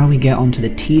 now we get on to the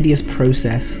tedious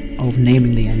process of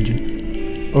naming the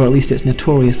engine. Or at least it's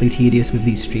notoriously tedious with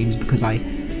these streams because I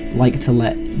like to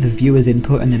let the viewers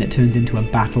input and then it turns into a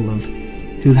battle of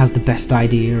who has the best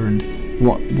idea and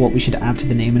what we should add to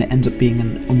the name, and it ends up being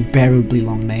an unbearably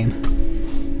long name.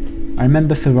 I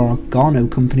remember for our Garno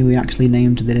company we actually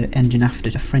named the engine after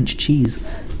a French cheese,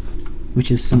 which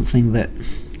is something that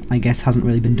I guess hasn't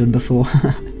really been done before.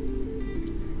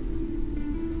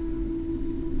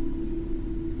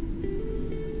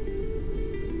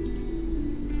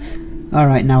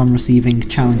 Alright, now I'm receiving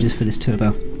challenges for this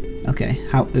turbo. Okay,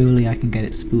 how early I can get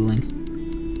it spooling.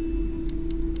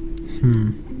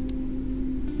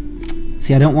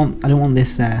 See, I don't want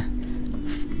this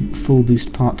full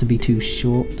boost part to be too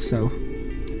short, so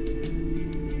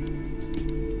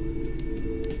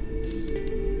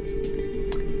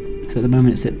at the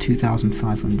moment it's at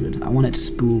 2,500. I want it to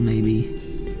spool maybe,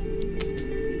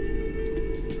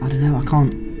 I don't know,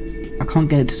 I can't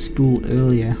get it to spool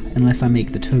earlier unless I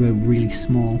make the turbo really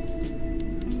small.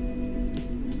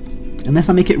 Unless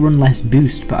I make it run less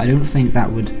boost, but I don't think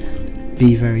that would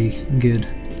be very good.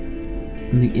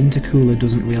 And the intercooler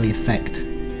doesn't really affect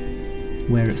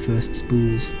where it first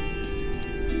spools.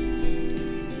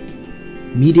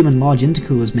 Medium and large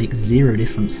intercoolers make zero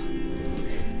difference.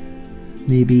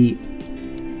 Maybe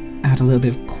add a little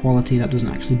bit of quality. That doesn't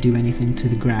actually do anything to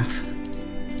the graph.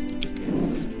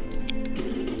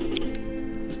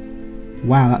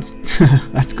 Wow, that's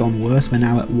that's gone worse. We're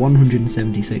now at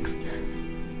 176.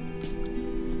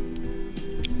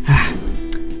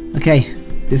 Okay,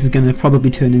 This is going to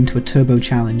probably turn into a turbo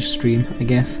challenge stream, I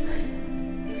guess.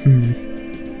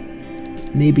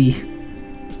 Maybe...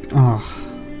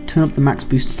 turn up the max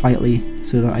boost slightly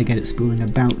so that I get it spooling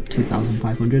about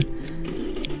 2,500.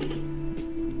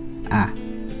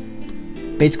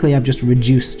 Basically I've just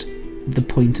reduced the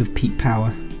point of peak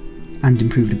power and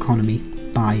improved economy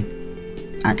by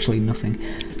actually nothing.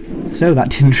 So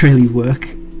that didn't really work.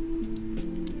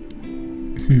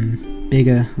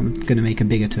 Bigger, I'm gonna make a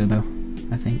bigger turbo,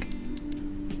 I think.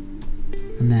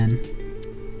 And then,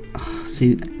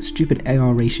 see, stupid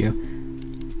AR ratio.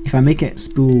 If I make it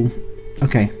spool,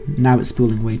 okay, now it's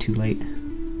spooling way too late.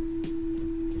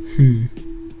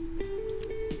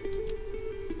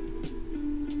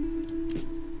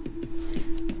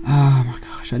 Oh my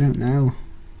gosh, I don't know.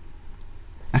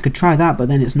 I could try that, but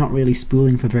then it's not really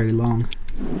spooling for very long.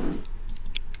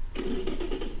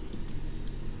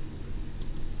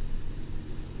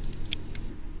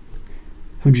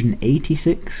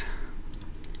 $186.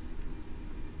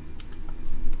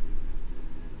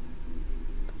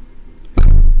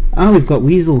 Oh, we've got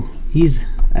Weasel. He's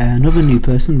another new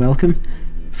person. Welcome.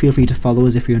 Feel free to follow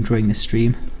us if you're enjoying this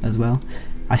stream as well.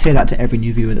 I say that to every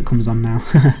new viewer that comes on now,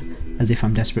 as if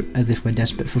I'm desperate, as if we're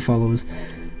desperate for followers.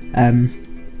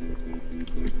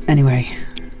 Anyway,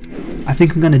 I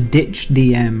think I'm gonna ditch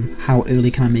the how early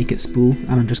can I make it spool,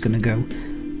 and I'm just gonna go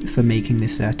for making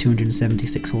this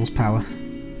 276 horsepower.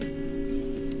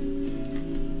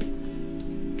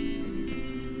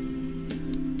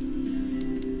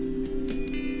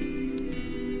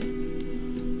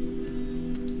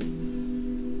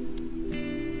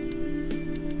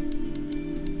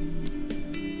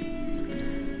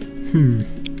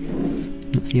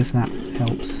 Let's see if that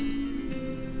helps.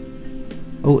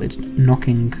 Oh, it's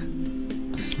knocking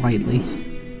slightly.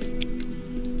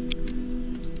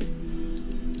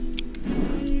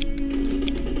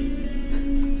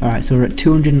 Alright, so we're at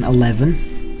 211,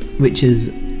 which is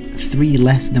 3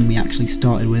 less than we actually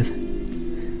started with.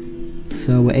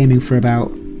 So we're aiming for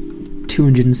about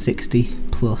 260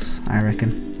 plus, I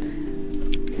reckon.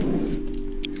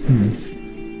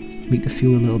 Make the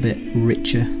fuel a little bit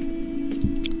richer.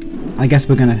 I guess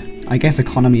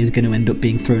economy is going to end up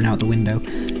being thrown out the window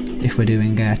if we're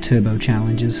doing turbo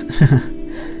challenges.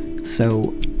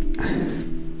 So,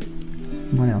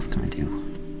 what else can I do?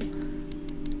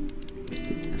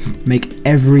 Make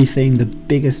everything the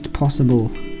biggest possible,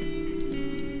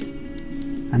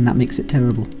 and that makes it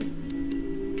terrible.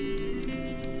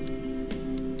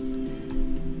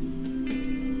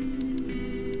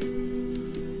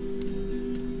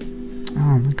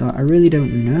 Oh my god, I really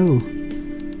don't know.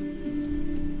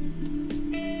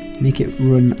 Make it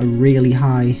run a really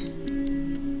high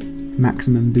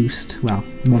maximum boost, well,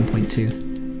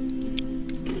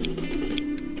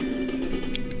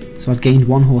 1.2. So I've gained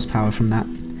 1 horsepower from that.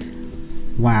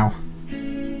 Wow.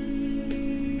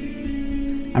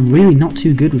 I'm really not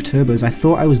too good with turbos. I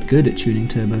thought I was good at tuning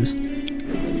turbos.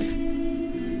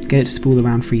 Get it to spool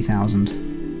around 3,000.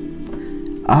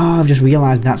 Oh, I've just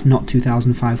realised that's not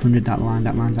 2,500, that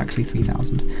line's actually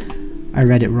 3,000. I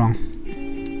read it wrong.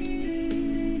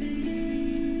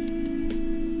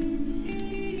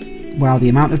 Wow, the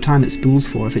amount of time it spools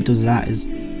for if it does that is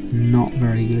not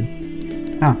very good.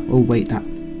 Ah, oh wait, that...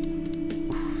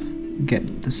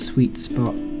 Get the sweet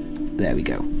spot. There we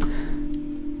go.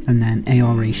 And then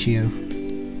AR ratio.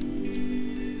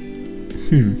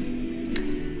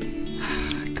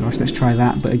 Gosh, let's try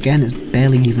that, but again it's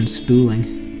barely even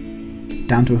spooling.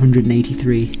 Down to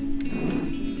 183.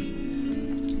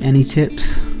 Any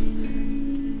tips?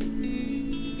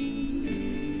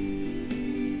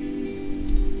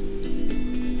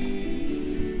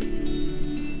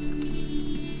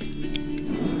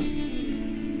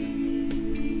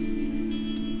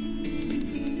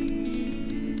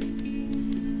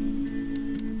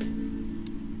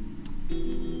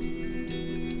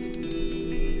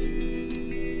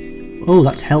 Oh,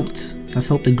 that's helped. That's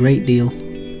helped a great deal.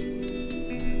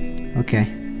 Okay.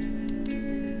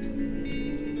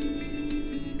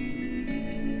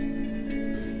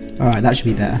 Alright, that should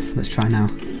be better. Let's try now.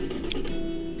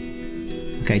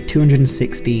 Okay,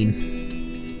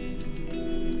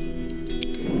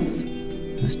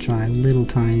 216. Let's try little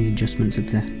tiny adjustments of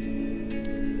the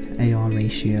AR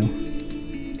ratio.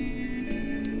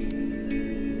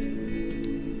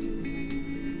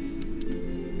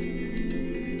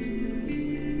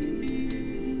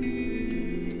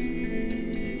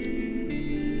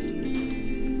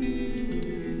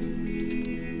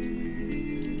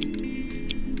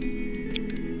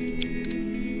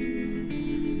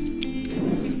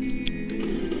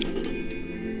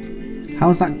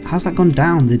 How's that gone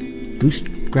down? The boost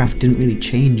graph didn't really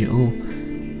change at all.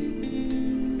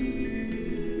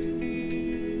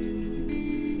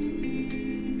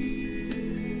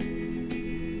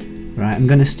 Right, I'm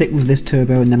going to stick with this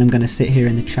turbo and then I'm going to sit here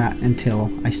in the chat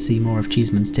until I see more of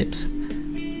Cheeseman's tips.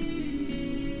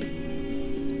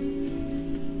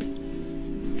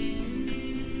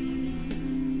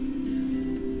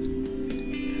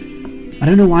 I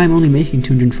don't know why I'm only making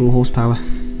 204 horsepower.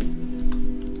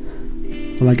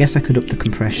 Well, I guess I could up the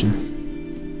compression.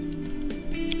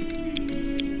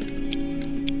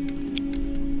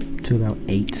 To about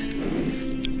 8.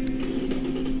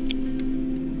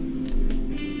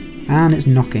 And it's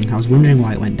knocking. I was wondering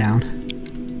why it went down.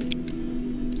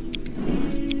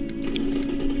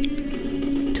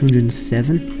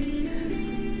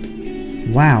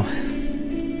 207. Wow.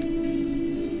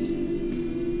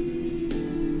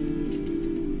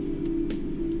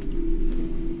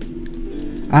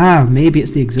 Ah, maybe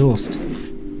it's the exhaust.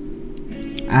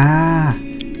 Ah.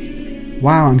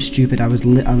 Wow, I'm stupid. I was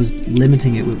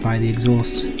limiting it by the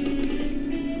exhaust.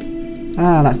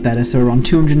 Ah, that's better. So we're on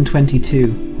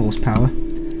 222 horsepower.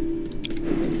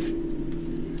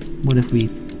 What if we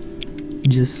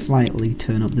just slightly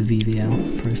turn up the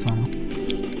VVL profile?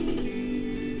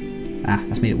 Ah,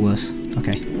 that's made it worse.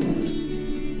 Okay.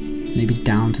 Maybe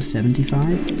down to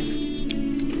 75?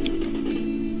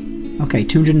 Okay,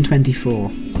 224.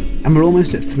 And we're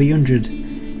almost at 300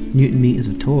 Newton meters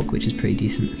of torque, which is pretty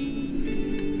decent.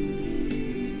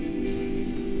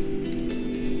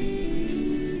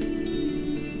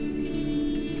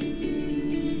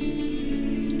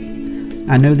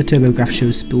 I know the turbo graph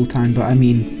shows spool time, but I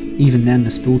mean, even then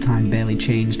the spool time barely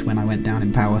changed when I went down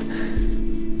in power.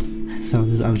 So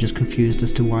I was just confused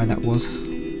as to why that was.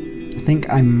 I think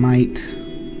I might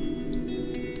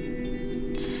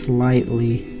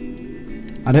slightly...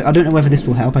 I don't know whether this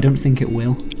will help. I don't think it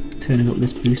will. Turning up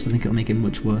this boost, I think it'll make it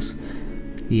much worse.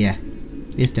 Yeah,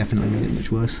 it's definitely made it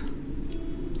much worse.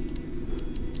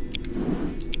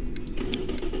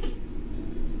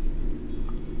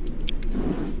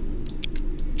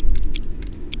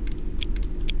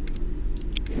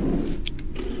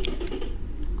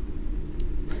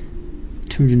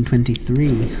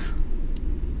 $223.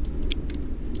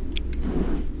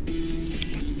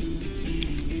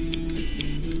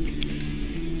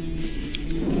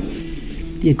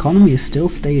 The economy has still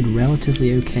stayed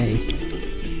relatively okay.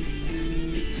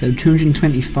 So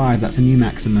 225, that's a new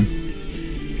maximum.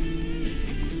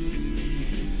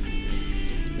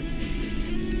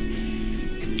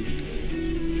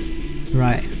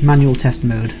 Right, manual test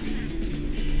mode.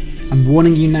 I'm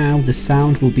warning you now, the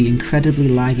sound will be incredibly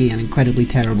laggy and incredibly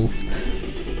terrible.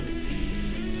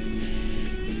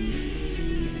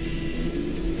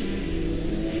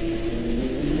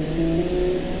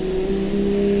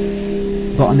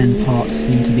 Bottom end parts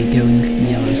seem to be going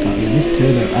yellow slightly, and this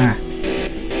turbo,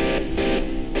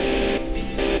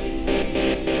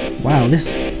 wow,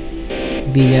 this,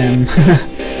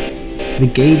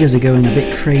 the gauges are going a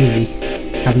bit crazy,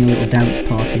 having a little dance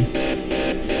party.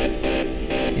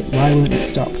 Why won't it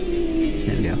stop?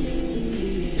 There we go.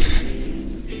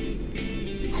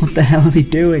 What the hell are they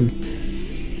doing?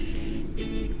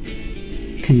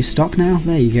 Can you stop now?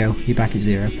 There you go, you're back at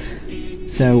 0.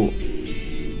 So,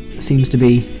 seems to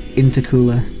be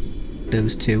intercooler,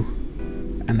 those two,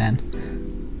 and then,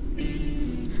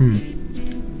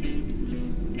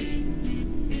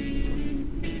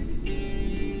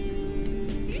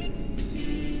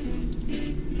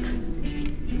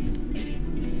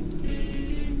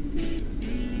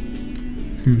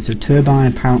 so turbine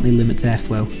apparently limits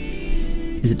airflow.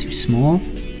 Is it too small?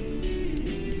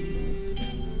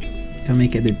 If I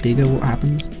make it a bit bigger, what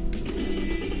happens?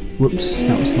 Whoops,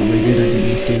 that was not very good, I didn't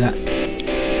need to do that.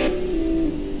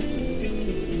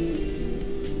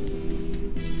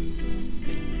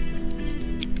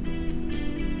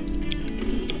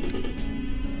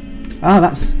 Ah,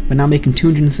 we're now making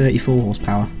 234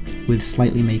 horsepower, with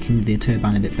slightly making the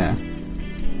turbine a bit better.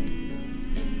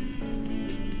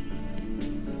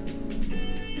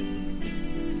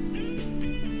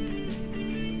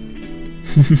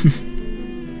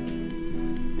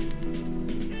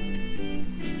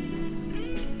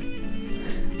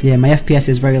 Yeah, my FPS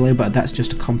is very low, but that's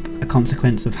just a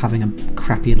consequence of having a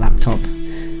crappy laptop.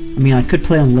 I mean, I could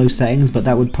play on low settings, but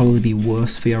that would probably be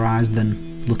worse for your eyes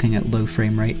than looking at low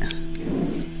frame rate.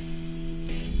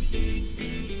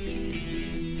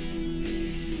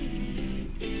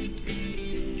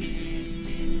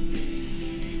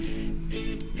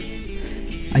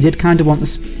 I did kind of want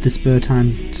the spool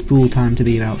time to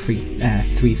be about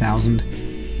 3,000,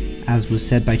 as was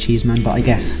said by Cheeseman, but I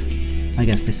guess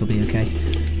this will be okay.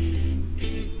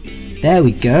 There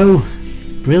we go!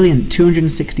 Brilliant,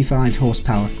 265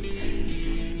 horsepower.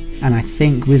 And I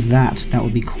think with that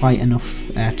will be quite enough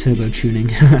turbo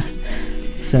tuning.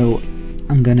 So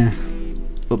I'm gonna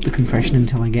up the compression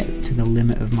until I get to the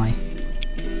limit of my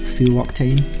fuel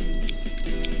octane.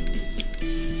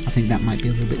 I think that might be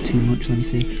a little bit too much, let me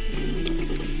see.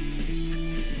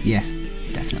 Yeah,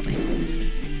 definitely.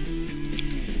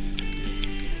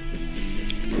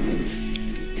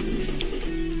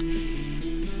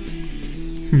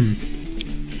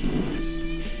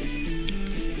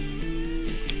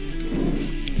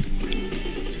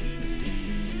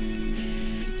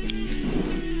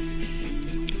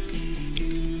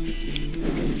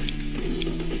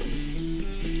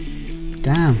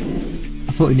 Damn.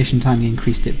 I thought ignition timing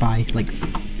increased it by, like,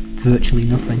 virtually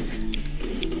nothing.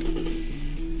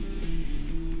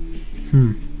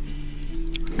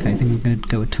 Okay, I think I'm going to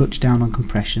go a touch down on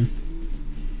compression.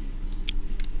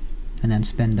 And then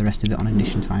spend the rest of it on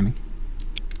ignition timing.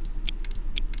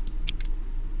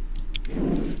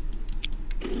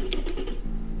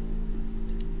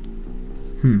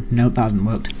 Nope, that hasn't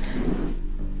worked.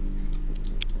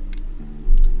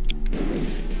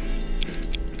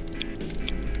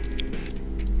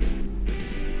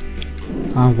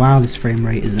 Oh wow, this frame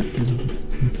rate is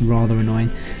rather annoying.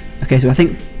 Okay, so I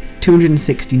think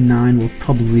 269 will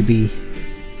probably be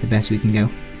the best we can go.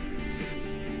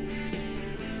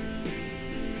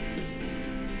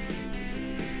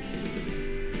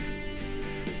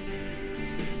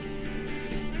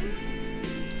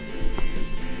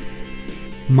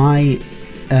 My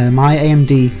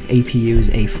AMD APU is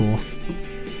A4.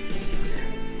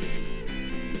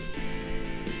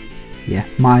 Yeah,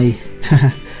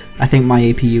 I think my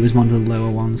APU is one of the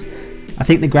lower ones. I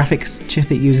think the graphics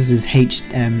chip it uses is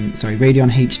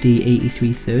Radeon HD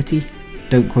 8330.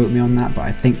 Don't quote me on that, but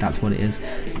I think that's what it is.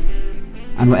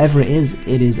 And whatever it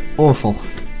is awful.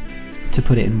 To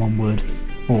put it in one word,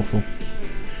 awful.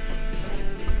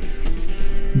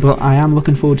 But I am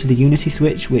looking forward to the Unity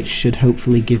switch, which should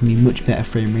hopefully give me much better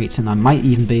frame rates, and I might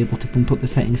even be able to bump up the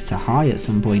settings to high at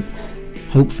some point,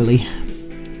 hopefully.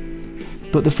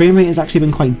 But the frame rate has actually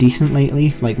been quite decent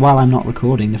lately. Like, while I'm not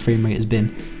recording, the frame rate has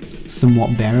been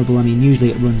somewhat bearable. I mean,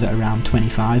 usually it runs at around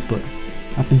 25, but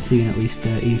I've been seeing at least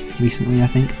 30 recently, I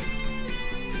think.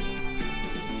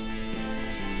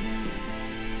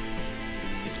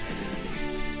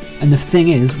 And the thing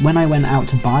is, when I went out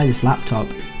to buy this laptop,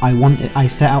 I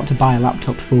set out to buy a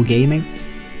laptop for gaming,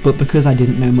 but because I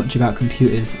didn't know much about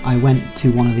computers, I went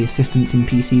to one of the assistants in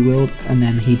PC World, and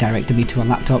then he directed me to a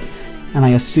laptop, and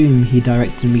I assume he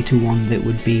directed me to one that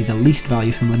would be the least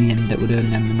value for money and that would earn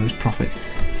them the most profit.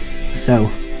 So,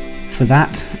 for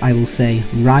that, I will say,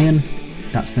 Ryan,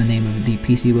 that's the name of the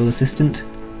PC World assistant,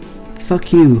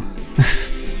 fuck you.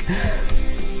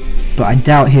 But I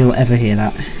doubt he'll ever hear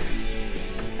that.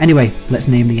 Anyway, let's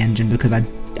name the engine because I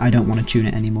don't want to tune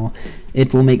it anymore.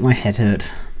 It will make my head hurt.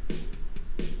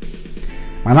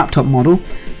 My laptop model,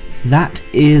 that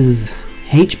is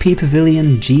HP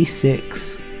Pavilion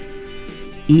G6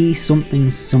 E something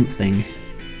something.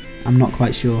 I'm not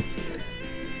quite sure.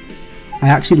 I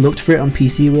actually looked for it on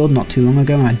PC World not too long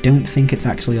ago and I don't think it's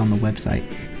actually on the website.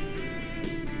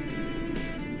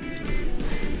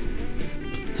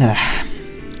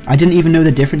 I didn't even know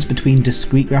the difference between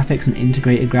discrete graphics and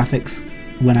integrated graphics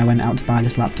when I went out to buy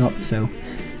this laptop, so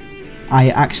I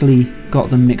actually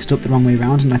got them mixed up the wrong way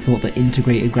around and I thought that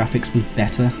integrated graphics was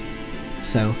better.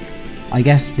 So I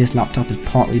guess this laptop is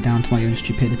partly down to my own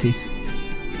stupidity.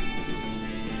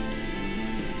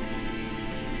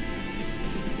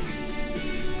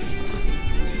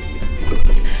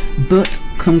 But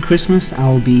come Christmas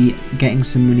I'll be getting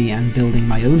some money and building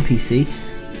my own PC,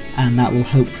 and that will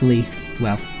hopefully,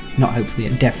 well, not hopefully,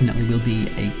 it definitely will be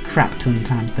a crap ton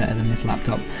times better than this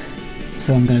laptop.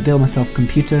 So I'm going to build myself a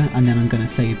computer and then I'm going to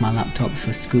save my laptop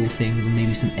for school things and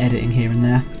maybe some editing here and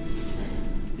there.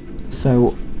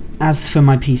 So as for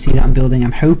my PC that I'm building,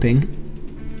 I'm hoping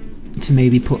to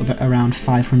maybe put around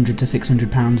 £500 to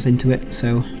 £600 into it,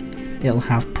 so it'll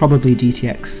have probably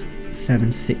GTX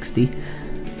 760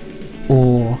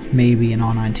 or maybe an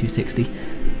R9 260,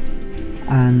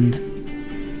 and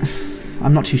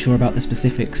I'm not too sure about the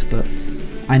specifics, but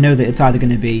I know that it's either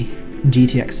going to be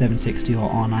GTX 760 or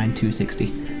R9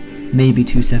 260, maybe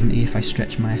 270 if I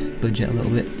stretch my budget a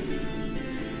little bit.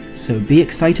 So be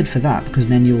excited for that, because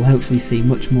then you'll hopefully see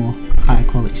much more higher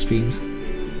quality streams.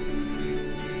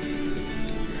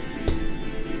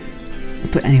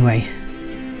 But anyway,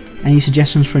 any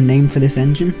suggestions for a name for this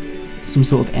engine? Some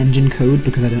sort of engine code,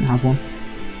 because I don't have one.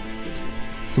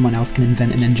 Someone else can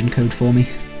invent an engine code for me.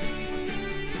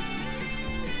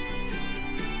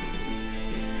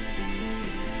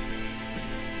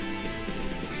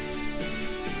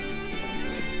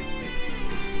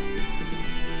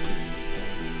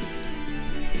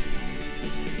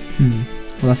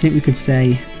 Well, I think we could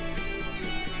say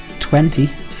 20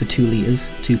 for 2 litres,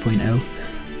 2.0.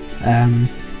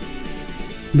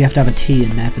 We have to have a T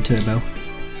in there for turbo.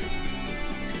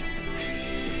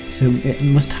 So it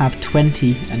must have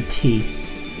 20 and T.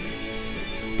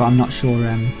 But I'm not sure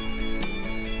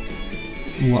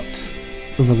what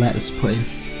other letters to put in.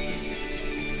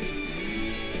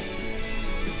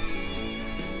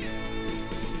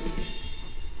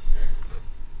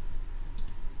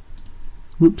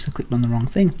 Whoops, I clicked on the wrong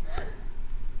thing.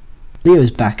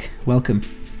 Leo's back, welcome.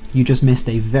 You just missed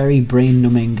a very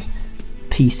brain-numbing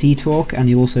PC talk, and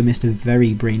you also missed a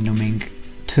very brain-numbing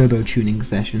turbo tuning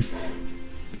session.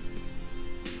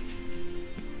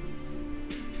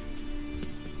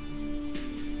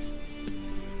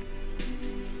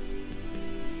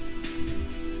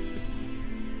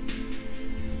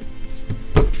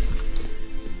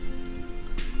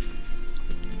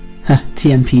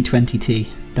 TMP20T,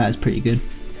 that is pretty good.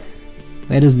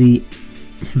 Where does the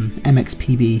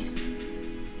MXPB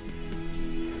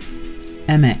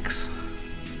MX,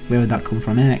 where would that come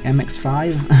from?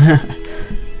 MX5?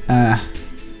 I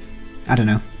don't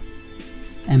know.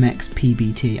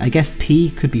 MXPBT. I guess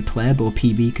P could be pleb or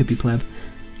PB could be pleb.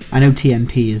 I know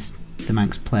TMP is the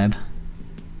Manx pleb.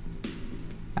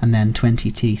 And then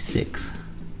 20T6.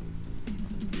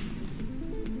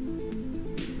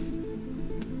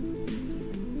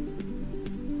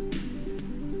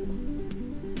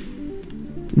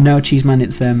 No, Cheeseman,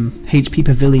 it's HP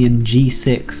Pavilion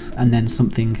G6 and then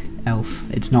something else.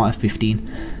 It's not a 15.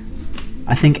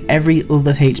 I think every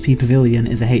other HP Pavilion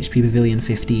is a HP Pavilion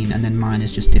 15 and then mine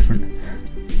is just different.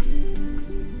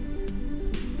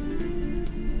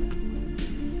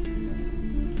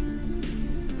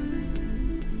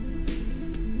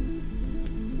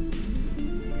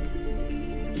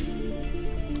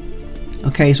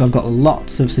 Okay, so I've got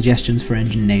lots of suggestions for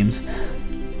engine names.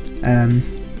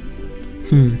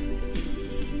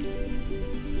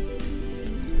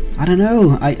 I don't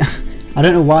know. I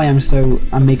don't know why I'm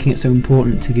making it so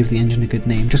important to give the engine a good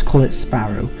name. Just call it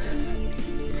Sparrow.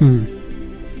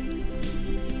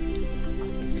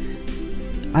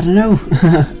 I don't know.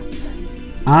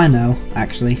 I know,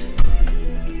 actually.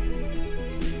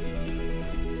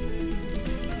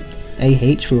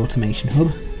 AH for Automation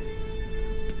Hub.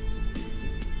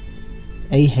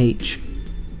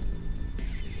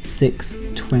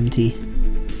 AH620T.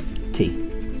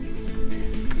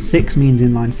 6 means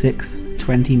inline 6,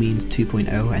 20 means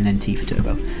 2.0, and then T for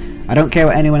turbo. I don't care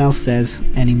what anyone else says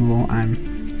anymore,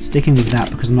 I'm sticking with that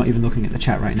because I'm not even looking at the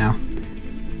chat right now.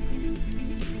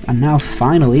 And now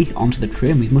finally onto the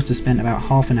trim. We must have spent about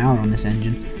half an hour on this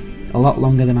engine, a lot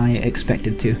longer than I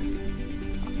expected to.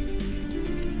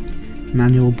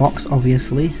 Manual box,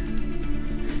 obviously.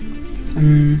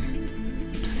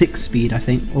 6 speed, I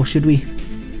think, or should we?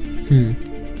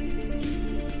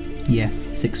 Yeah,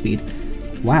 6 speed.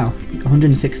 Wow,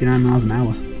 169 miles an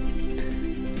hour.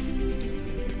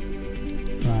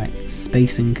 Right,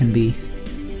 spacing can be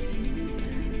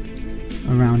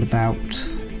around about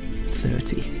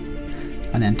 30.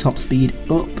 And then top speed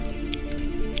up.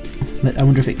 I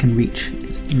wonder if it can reach,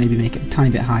 maybe make it a tiny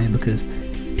bit higher because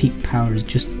peak power is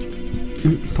just,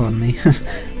 pardon me,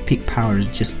 peak power is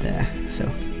just there,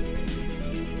 so.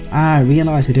 I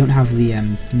realise we don't have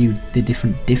the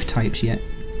different diff types yet.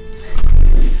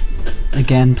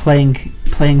 Again, playing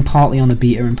partly on the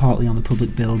beta and partly on the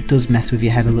public build does mess with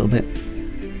your head a little bit.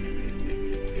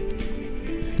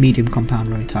 Medium compound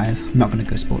road tyres. I'm not going to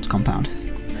go sports compound.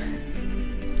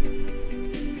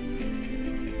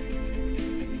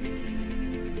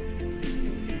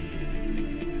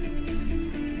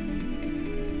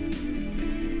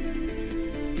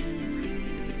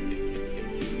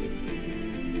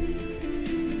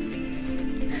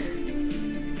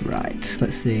 Right,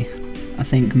 let's see. I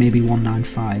think maybe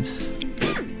 195s.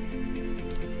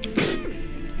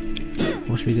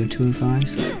 Or should we go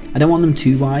 205s? I don't want them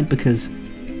too wide because,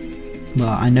 well,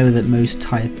 I know that most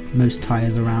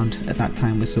tyres around at that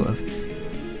time were sort of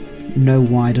no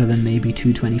wider than maybe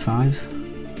 225s.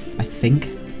 I think.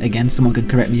 Again, someone could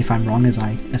correct me if I'm wrong, as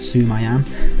I assume I am.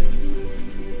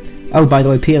 Oh, by the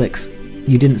way, Pelix,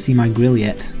 you didn't see my grill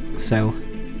yet, so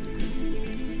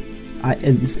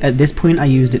at this point I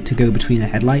used it to go between the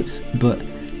headlights, but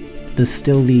there's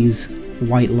still these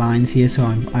white lines here, so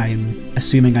I'm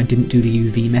assuming I didn't do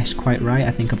the UV mesh quite right.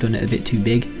 I think I've done it a bit too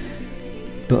big.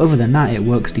 But other than that, it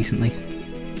works decently.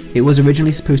 It was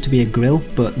originally supposed to be a grill,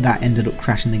 but that ended up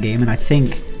crashing the game, and I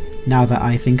think, now that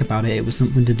I think about it, it was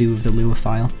something to do with the Lua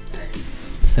file.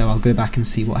 So I'll go back and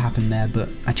see what happened there, but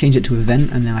I changed it to a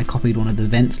vent, and then I copied one of the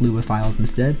vent's Lua files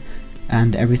instead,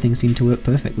 and everything seemed to work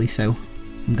perfectly, so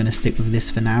I'm going to stick with this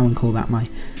for now and call that my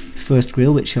first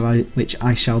grill, which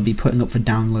I shall be putting up for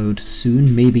download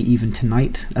soon, maybe even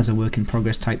tonight as a work in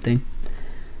progress type thing.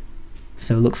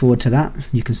 So look forward to that.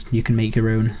 You can make your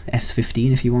own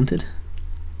S15 if you wanted.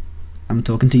 I'm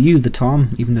talking to you, the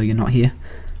Tom, even though you're not here.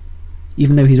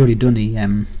 Even though he's already done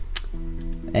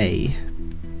a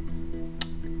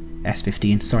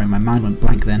S15. Sorry, my mind went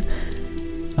blank then.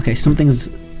 Okay,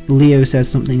 Leo says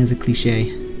something is a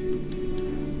cliche.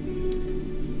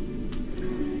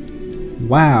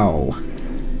 Wow.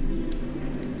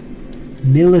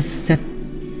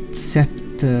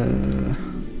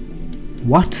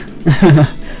 What?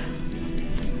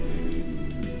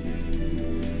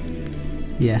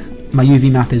 Yeah, my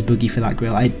UV map is buggy for that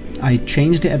grill. I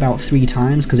changed it about 3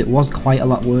 times because it was quite a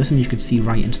lot worse and you could see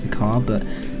right into the car, but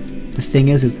the thing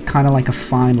is, it's kind of like a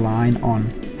fine line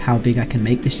on how big I can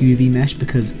make this UV mesh,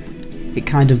 because it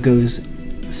kind of goes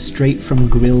straight from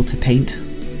grill to paint,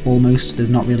 almost. There's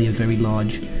not really a very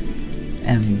large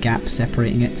gap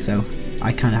separating it, so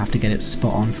I kind of have to get it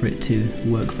spot on for it to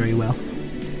work very well.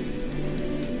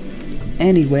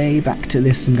 Anyway, back to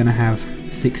this. I'm going to have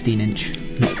 16-inch,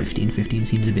 not 15. 15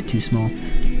 seems a bit too small.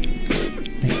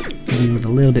 Make the wheels a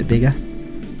little bit bigger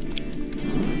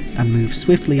and move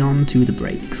swiftly on to the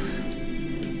brakes.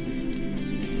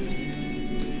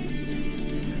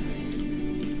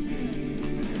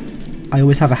 I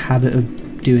always have a habit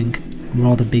of doing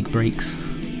rather big brakes,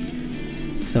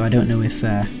 so I don't know if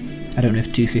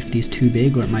 250 is too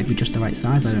big, or it might be just the right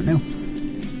size. I don't know.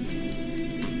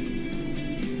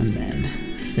 And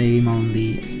then same on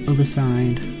the other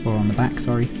side, or on the back,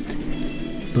 sorry.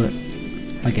 But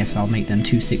I guess I'll make them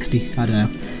 260. I don't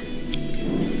know.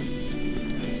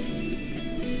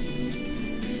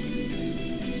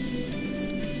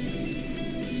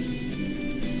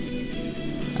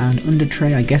 And under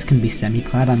tray, I guess, can be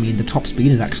semi-clad. I mean, the top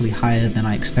speed is actually higher than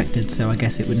I expected, so I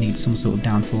guess it would need some sort of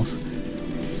downforce.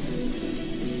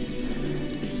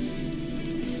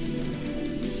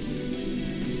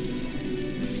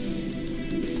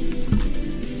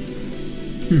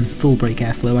 Full brake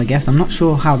airflow, I guess. I'm not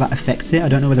sure how that affects it. I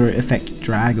don't know whether it affects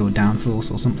drag or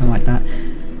downforce or something like that,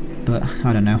 but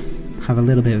I don't know. Have a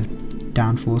little bit of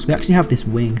downforce. We actually have this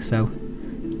wing, so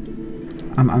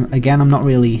I'm not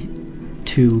really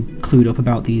too clued up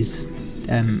about these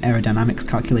aerodynamics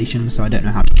calculations, so I don't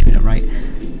know how to tune it right.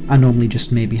 I normally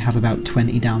just maybe have about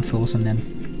 20 downforce, and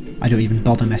then I don't even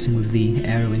bother messing with the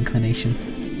aero inclination.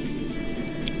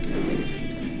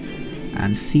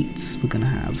 And seats, we're gonna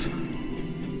have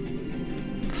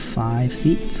 5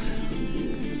 seats.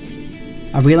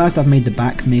 I've realised I've made the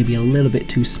back maybe a little bit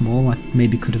too small. I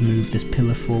maybe could have moved this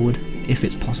pillar forward if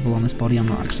it's possible on this body. I'm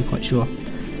not actually quite sure.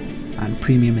 And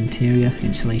premium interior,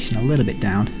 insulation a little bit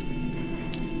down.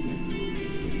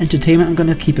 Entertainment I'm going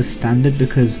to keep as standard,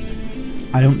 because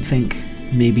I don't think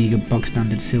maybe your bog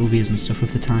standard Sylvias and stuff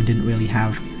of the time didn't really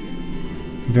have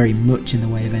very much in the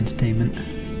way of entertainment.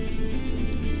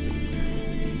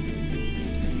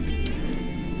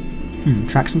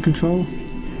 Traction control,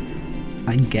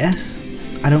 I guess.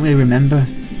 I don't really remember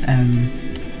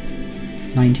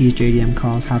 90s JDM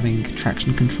cars having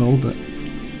traction control, but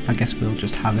I guess we'll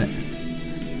just have it.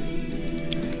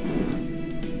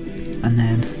 And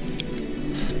then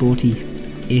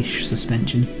sporty-ish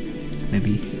suspension.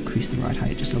 Maybe increase the ride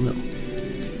height just a little.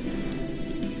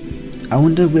 I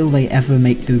wonder, will they ever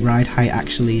make the ride height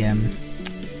actually,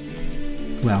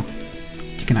 well,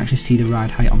 you can actually see the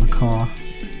ride height on the car.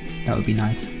 That would be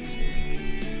nice.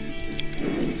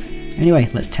 Anyway,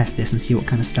 let's test this and see what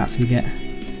kind of stats we get.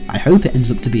 I hope it ends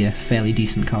up to be a fairly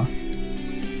decent car.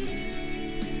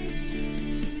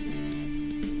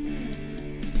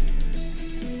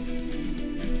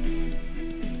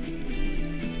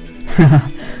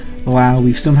 Wow,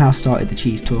 we've somehow started the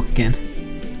cheese talk again.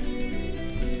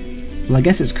 Well, I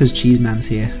guess it's because Cheese Man's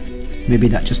here. Maybe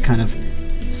that just kind of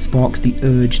sparks the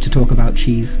urge to talk about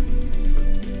cheese.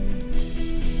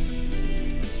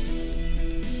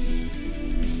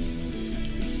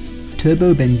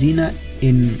 Turbo benzina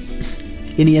in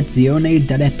iniezione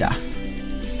diretta.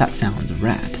 That sounds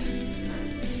rad.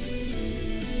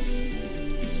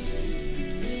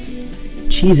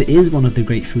 Cheese is one of the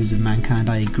great foods of mankind,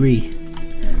 I agree.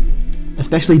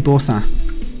 Especially Boursin.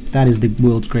 That is the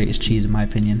world's greatest cheese in my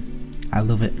opinion. I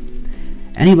love it.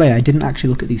 Anyway, I didn't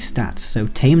actually look at these stats, so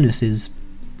tameness is...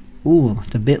 ooh,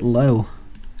 it's a bit low,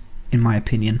 in my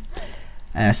opinion.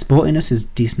 Sportiness is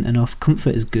decent enough,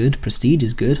 comfort is good, prestige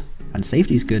is good, and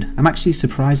safety is good. I'm actually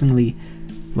surprisingly...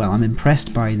 well, I'm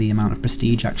impressed by the amount of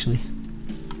prestige, actually.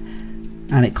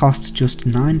 And it costs just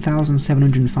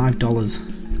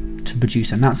 $9,705 to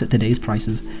produce, and that's at today's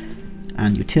prices.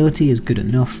 and utility is good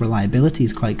enough, reliability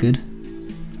is quite good,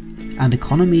 and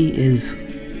economy is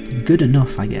good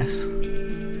enough, I guess.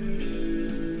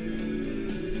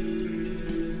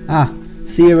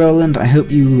 See you, Roland. I hope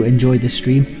you enjoyed this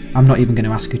stream. I'm not even going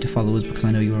to ask you to follow us because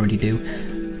I know you already do.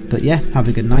 But yeah, have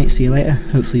a good night. See you later.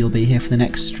 Hopefully you'll be here for the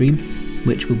next stream,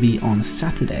 which will be on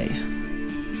Saturday.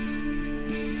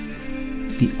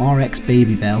 The RX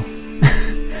Baby Bell.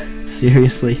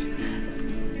 Seriously.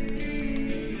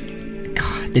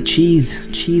 God, the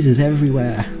cheese is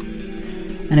everywhere.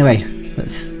 Anyway,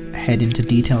 let's head into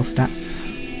detail stats.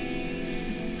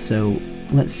 So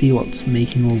let's see what's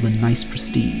making all the nice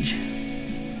prestige.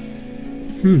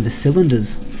 The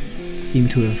cylinders seem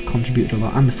to have contributed a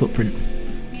lot, and the footprint.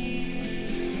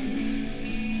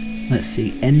 Let's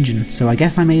see, engine. So I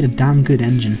guess I made a damn good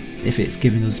engine if it's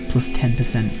giving us plus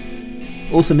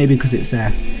 10%. Also maybe because it's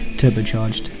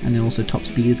turbocharged, and then also top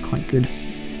speed is quite good.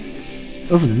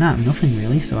 Other than that, nothing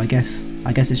really, so I guess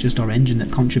it's just our engine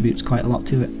that contributes quite a lot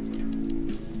to it.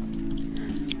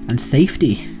 And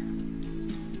safety.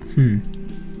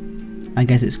 I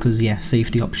guess it's because, yeah,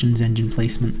 safety options, engine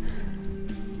placement.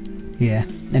 Yeah,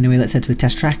 anyway, let's head to the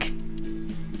test track.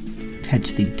 Head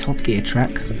to the Top Gear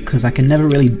track, because I can never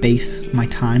really base my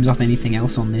times off anything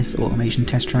else on this automation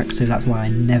test track, so that's why I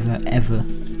never ever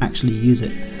actually use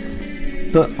it.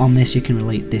 But on this you can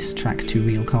relate this track to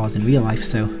real cars in real life,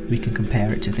 so we can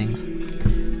compare it to things.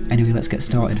 Anyway, let's get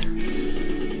started.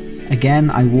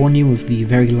 Again, I warn you of the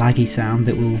very laggy sound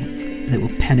that will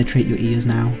penetrate your ears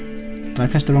now. Did I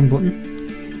press the wrong button?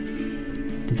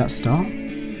 Did that start?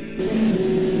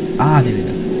 Ah, there we go.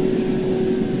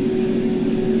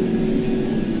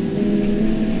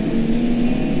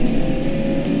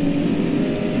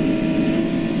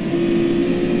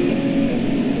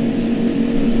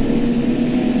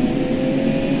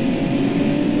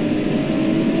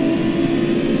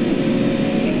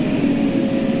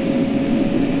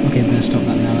 Okay, I'm going to stop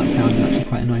that now, that sound is actually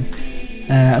quite annoying.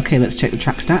 Okay, let's check the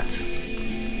track stats.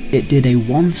 It did a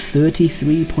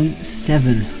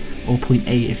 133.7, or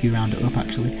 0.8 if you round it up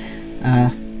actually.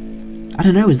 I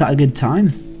don't know, is that a good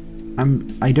time?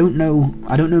 I don't know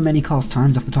many cars'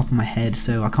 times off the top of my head,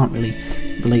 so I can't really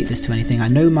relate this to anything. I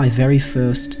know my very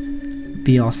first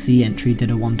BRC entry did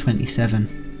a 127,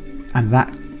 and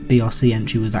that BRC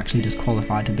entry was actually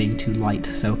disqualified for being too light,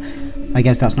 so I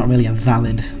guess that's not really a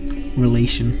valid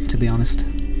relation, to be honest.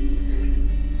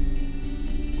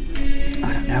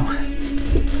 I don't know.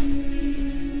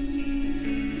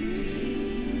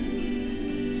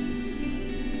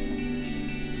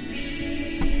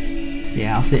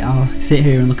 Yeah, I'll sit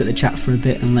here and look at the chat for a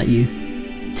bit and let you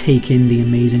take in the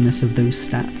amazingness of those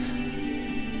stats.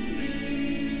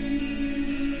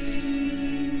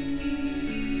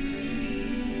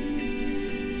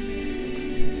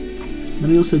 Let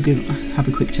me also have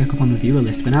a quick check up on the viewer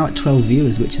list. We're now at 12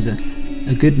 viewers, which is a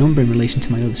good number in relation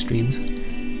to my other streams.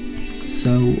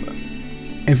 So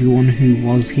everyone who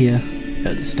was here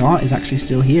at the start is actually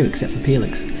still here, except for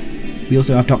Pelix. We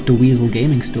also have Dr. Weasel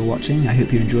Gaming still watching. I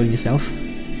hope you're enjoying yourself.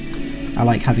 I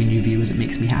like having new viewers, it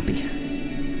makes me happy.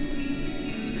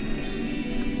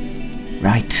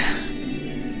 Right.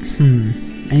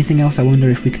 Anything else I wonder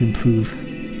if we can improve?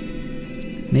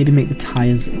 Maybe make the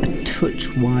tyres a touch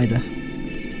wider.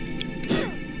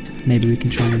 Maybe we can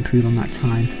try and improve on that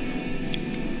time.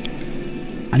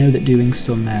 I know that doing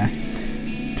some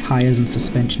tyres and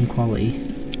suspension quality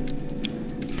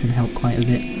can help quite a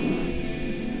bit.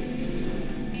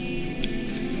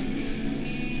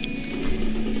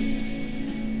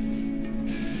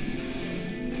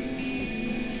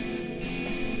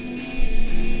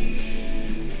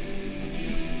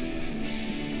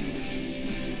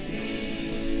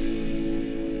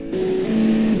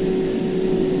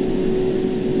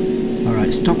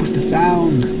 Stop with the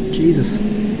sound! Jesus.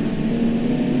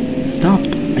 Stop!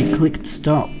 I clicked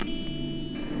stop.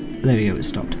 There we go, it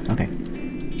stopped. Okay.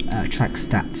 Track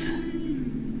stats.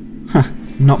 Huh.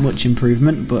 Not much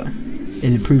improvement, but an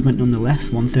improvement nonetheless.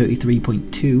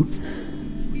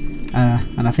 133.2.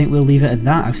 And I think we'll leave it at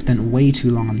that. I've spent way too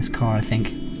long on this car, I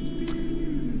think.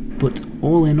 But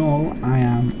all in all, I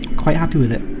am quite happy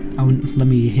with it. Let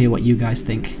me hear what you guys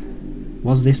think.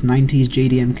 Was this 90s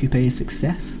JDM Coupe a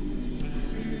success?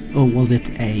 Or was it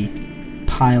a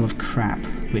pile of crap,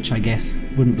 which I guess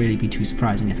wouldn't really be too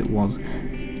surprising if it was.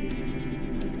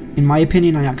 In my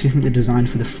opinion, I actually think the design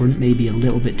for the front may be a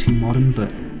little bit too modern,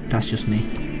 but that's just me.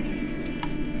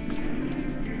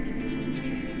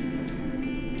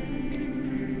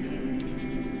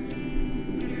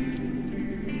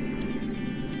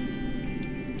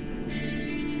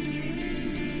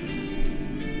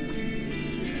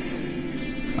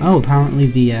 Oh, apparently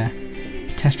the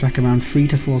test track around 3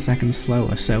 to 4 seconds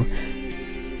slower, so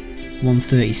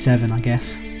 1:37 I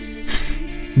guess.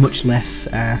 Much less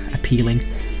appealing.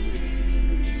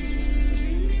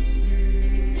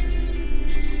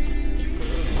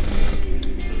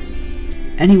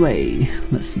 Anyway,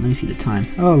 let me see the time.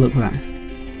 Oh, look at that.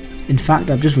 In fact,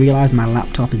 I've just realised my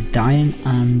laptop is dying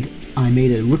and I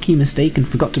made a rookie mistake and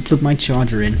forgot to plug my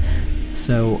charger in.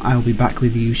 So I'll be back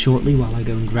with you shortly while I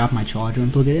go and grab my charger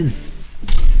and plug it in.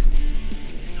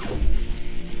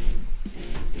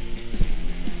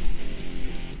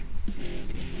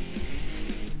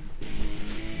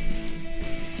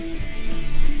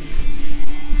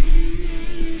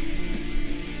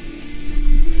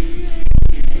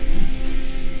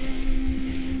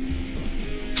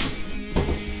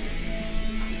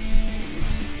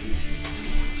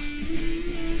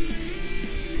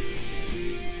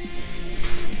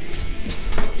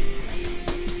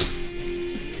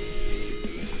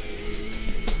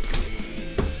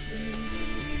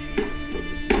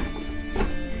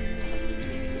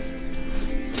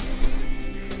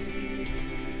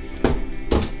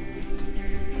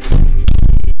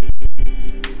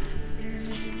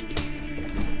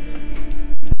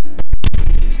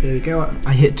 There we go,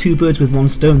 I hit 2 birds with 1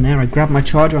 stone there. I grabbed my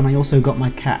charger and I also got my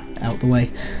cat out the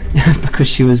way because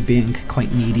she was being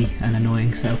quite needy and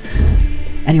annoying. So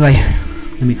anyway,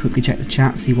 let me quickly check the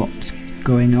chat, see what's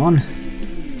going on.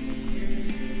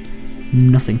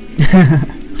 Nothing.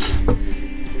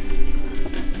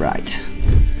 Right.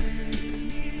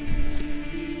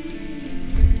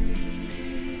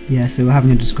 Yeah, so we're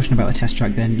having a discussion about the test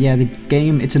track then. Yeah, the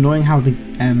game, it's annoying how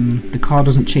the car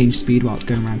doesn't change speed while it's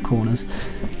going around corners.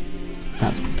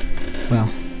 That's, well,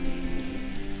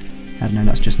 I don't know,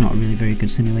 that's just not a really very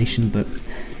good simulation, but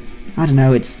I don't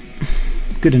know, it's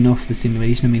good enough, the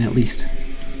simulation. I mean, at least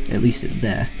it's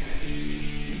there.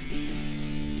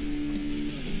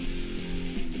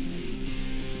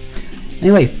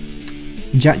 Anyway,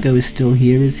 Jackgo is still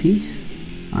here, is he?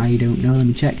 I don't know, let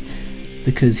me check.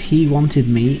 Because he wanted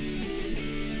me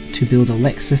to build a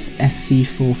Lexus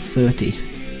SC430.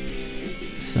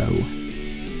 So,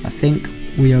 I think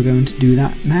we are going to do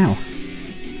that now.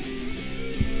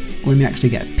 Let me actually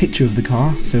get a picture of the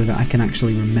car so that I can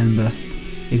actually remember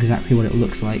exactly what it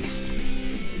looks like.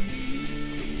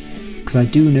 Because I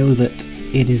do know that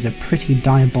it is a pretty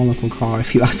diabolical car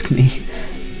if you ask me.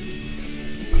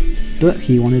 But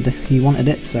he wanted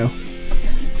it, so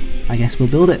I guess we'll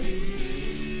build it.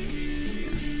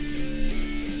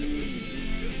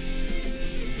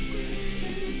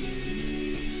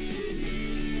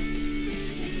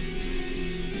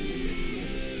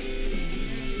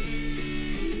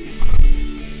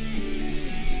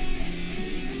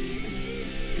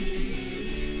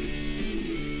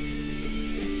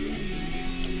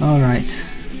 Alright.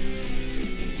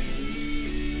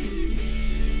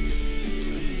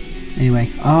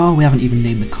 Anyway, oh, we haven't even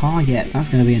named the car yet. That's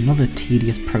going to be another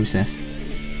tedious process.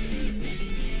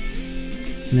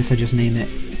 Unless I just name it,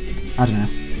 I don't know.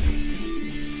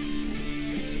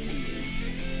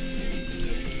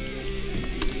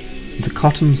 The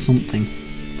Cotton something.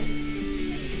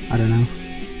 I don't know.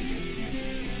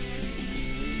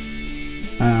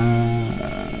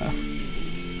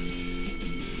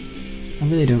 I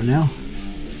really don't know.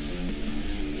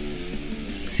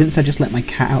 Since I just let my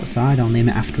cat outside, I'll name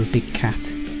it after a big cat.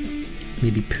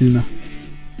 Maybe Puma.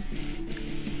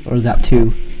 Or is that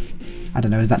too... I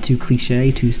don't know, is that too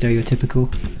cliche, too stereotypical?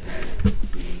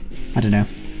 I don't know.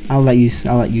 I'll let you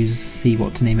see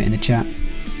what to name it in the chat.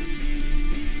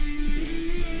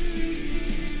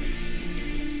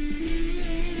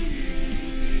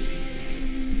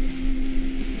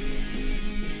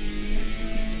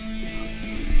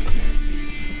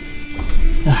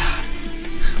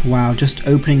 Wow, just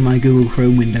opening my Google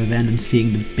Chrome window then and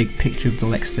seeing the big picture of the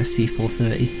Lexus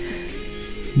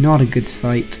C430. Not a good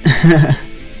sight.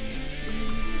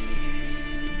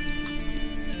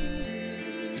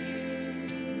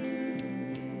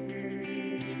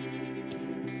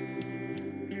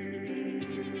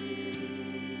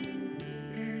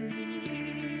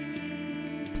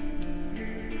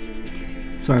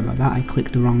 Sorry about that, I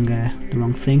clicked the wrong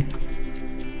thing.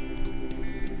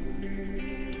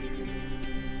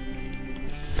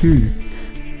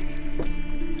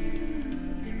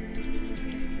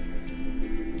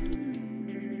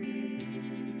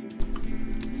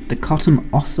 The Cotton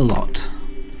Ocelot.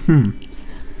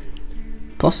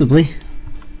 Possibly.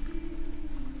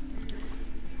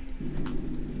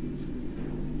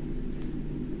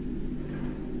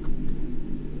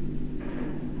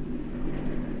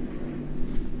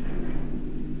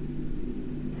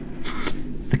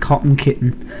 The Cotton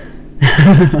Kitten.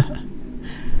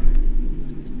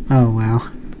 Oh wow.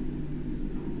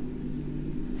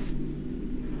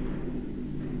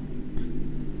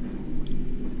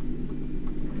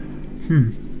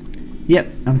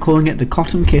 Yep, I'm calling it the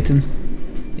Cotton Kitten.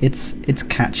 It's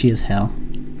catchy as hell.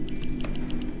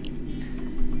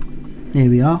 Here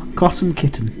we are, Cotton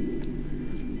Kitten.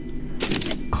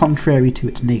 Contrary to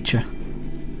its nature.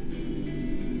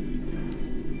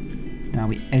 Now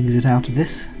we exit out of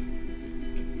this.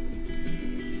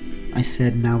 I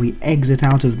said now we exit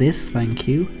out of this, thank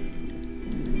you.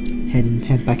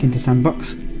 Head back into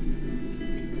sandbox.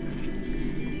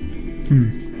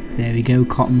 There we go,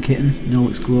 Cotton Kitten in all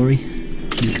its glory.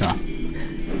 New car.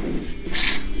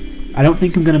 I don't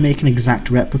think I'm going to make an exact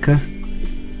replica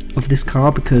of this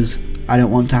car because I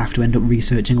don't want to have to end up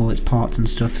researching all its parts and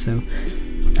stuff, so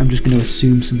I'm just going to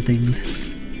assume some things.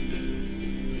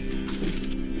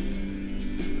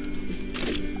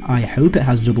 I hope it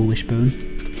has double wishbone,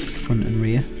 front and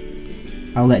rear.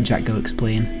 I'll let Jack go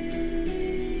explain.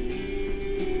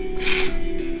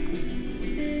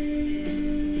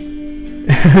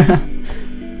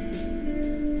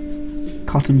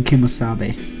 Cotton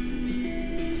Kimosabe.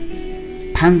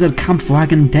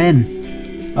 Panzerkampfwagen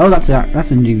Den. Oh, that's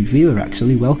a new viewer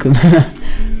actually. Welcome.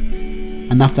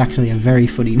 And that's actually a very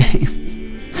funny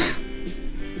name.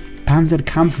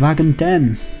 Panzerkampfwagen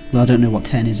Den. Well, I don't know what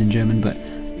 10 is in German, but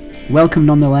welcome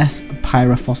nonetheless.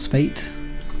 Pyrophosphate.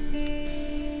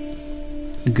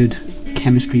 A good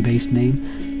chemistry-based name.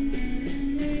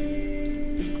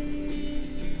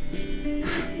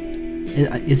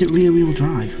 Is it rear-wheel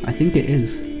drive? I think it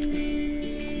is.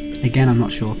 Again, I'm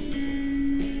not sure.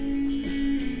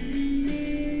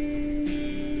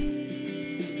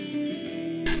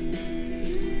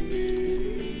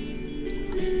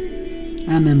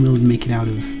 And then we'll make it out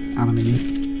of aluminium.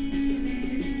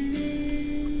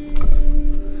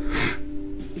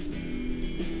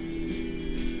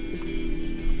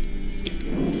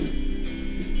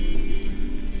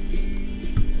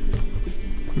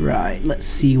 Right, let's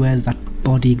see, where's that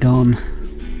body gone?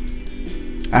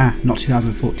 Ah, not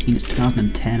 2014, it's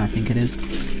 2010 I think it is.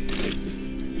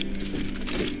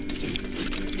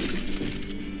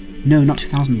 No, not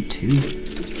 2002.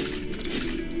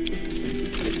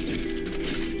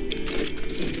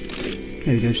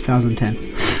 There we go,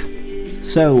 2010.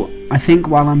 So, I think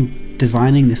while I'm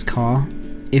designing this car,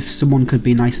 if someone could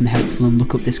be nice and helpful and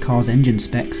look up this car's engine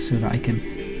specs so that I can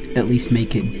at least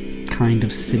make it kind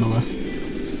of similar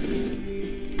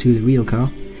to the real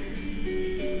car,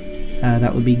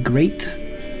 that would be great.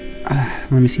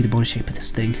 Let me see the body shape of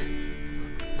this thing.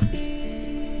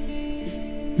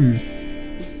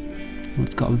 Well,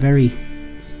 it's got a very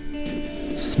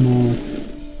small,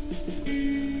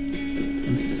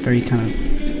 very kind of,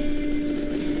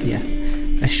 yeah,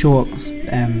 a short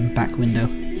back window,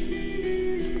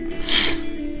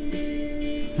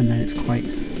 and then it's got quite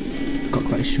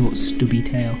a short stubby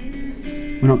tail.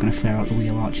 We're not going to flare out the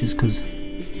wheel arches because,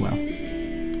 well,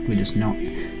 we're just not.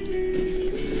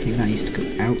 I think that needs to go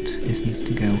out, this needs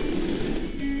to go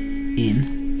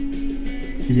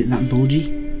in. Is it that bulgy?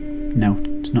 No,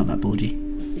 it's not that bulgy.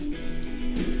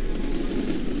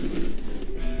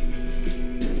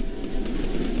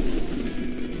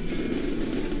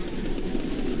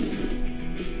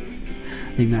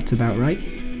 I think that's about right.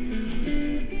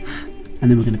 And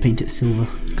then we're going to paint it silver,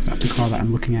 because that's the car that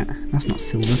I'm looking at. That's not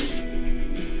silver.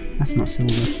 That's not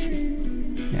silver.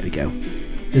 There we go.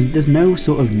 There's no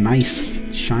sort of nice,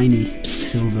 shiny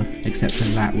silver, except for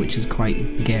that, which is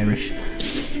quite garish.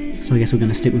 So I guess we're going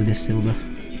to stick with this silver.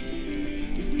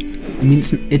 I mean,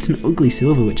 it's an ugly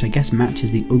silver, which I guess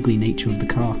matches the ugly nature of the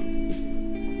car.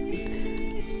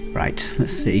 Right,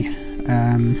 let's see.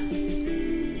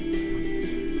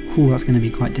 Ooh, that's going to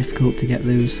be quite difficult to get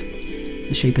the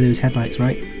shape of those headlights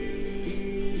right.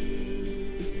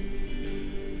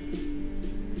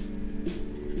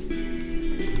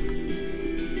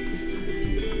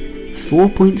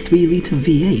 .3 litre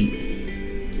V8.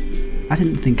 I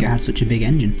didn't think it had such a big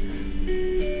engine.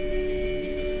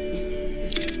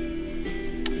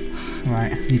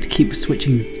 Right, I need to keep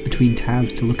switching between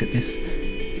tabs to look at this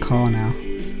car now.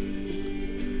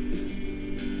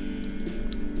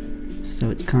 So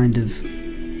it's kind of...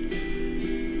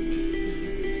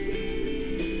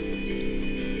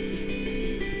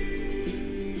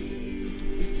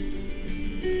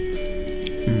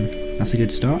 that's a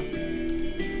good start.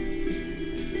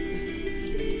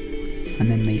 And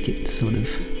then make it sort of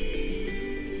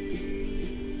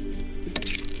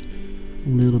a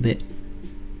little bit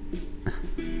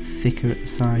thicker at the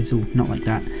sides. Oh, not like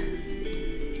that.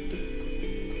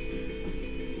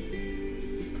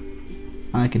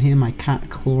 I can hear my cat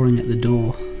clawing at the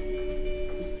door.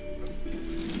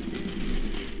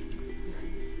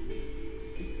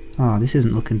 Oh, this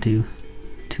isn't looking too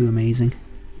amazing.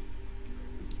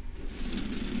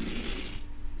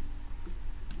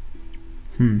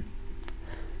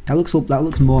 That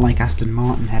looks more like Aston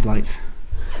Martin headlights.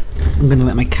 I'm gonna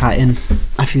let my cat in.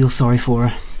 I feel sorry for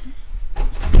her.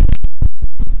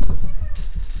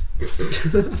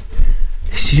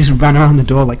 She just ran around the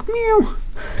door like meow.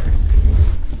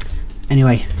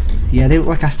 Anyway, yeah, they look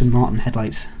like Aston Martin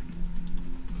headlights.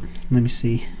 Let me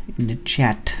see in the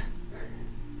chat.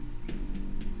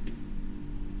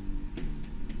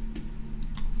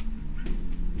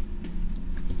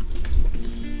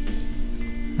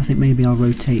 I think maybe I'll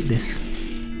rotate this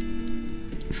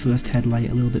first headlight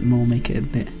a little bit more, make it a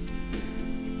bit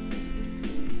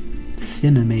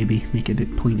thinner, maybe make it a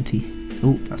bit pointy.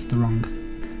 Oh, that's the wrong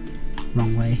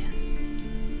way.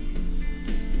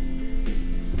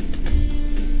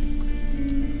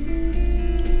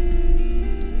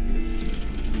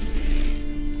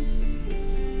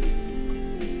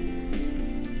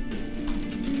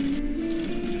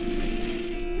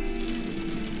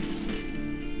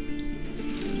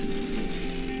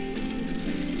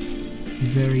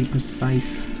 Very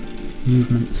precise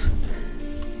movements.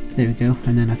 There we go,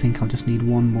 and then I think I'll just need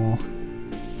one more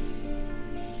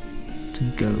to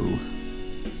go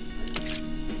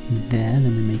there,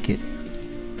 then we make it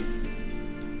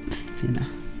thinner.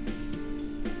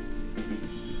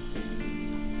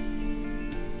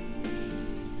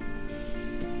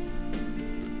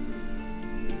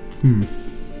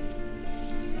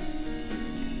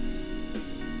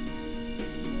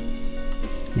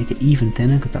 Make it even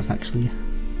thinner, because that's actually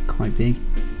quite big.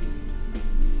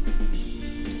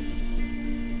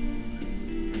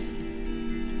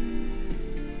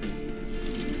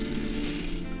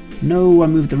 No, I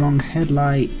moved the wrong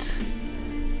headlight.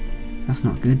 That's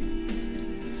not good.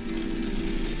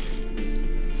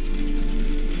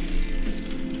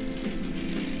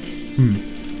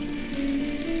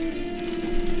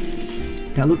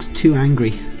 That looks too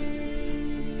angry.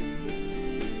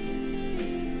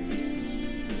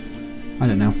 I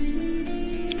don't know.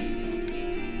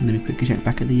 Let me quickly check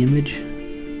back at the image.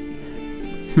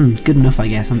 Good enough, I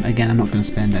guess. Again, I'm not going to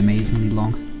spend amazingly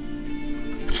long.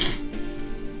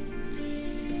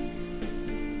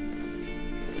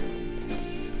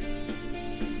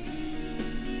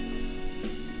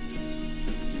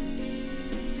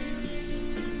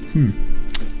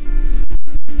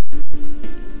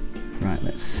 Right,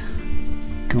 let's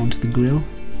go onto the grill.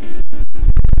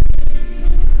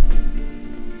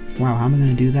 Wow, how am I going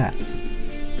to do that?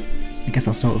 I guess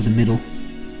I'll start with the middle.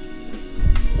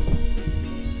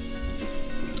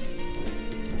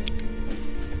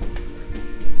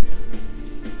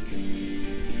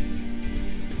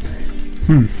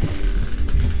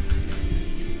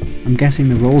 I'm guessing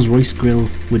the Rolls-Royce grill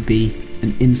would be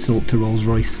an insult to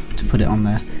Rolls-Royce to put it on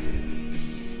there.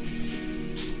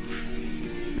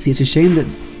 See, it's a shame that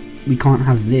we can't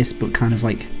have this, but kind of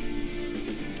like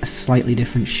a slightly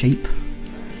different shape.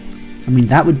 I mean,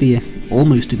 that would be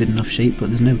almost a good enough shape, but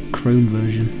there's no chrome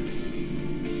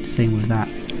version. Same with that.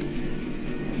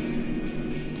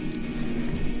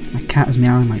 My cat is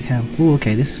meowing like hell. Oh,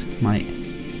 okay, this might.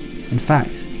 In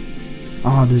fact,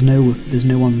 there's no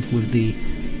one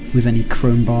with any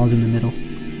chrome bars in the middle.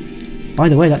 By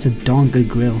the way, that's a darn good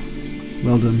grill.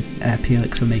 Well done,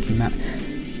 PLX, for making that.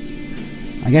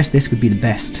 I guess this would be the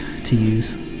best to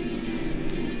use,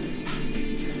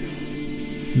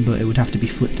 but it would have to be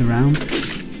flipped around.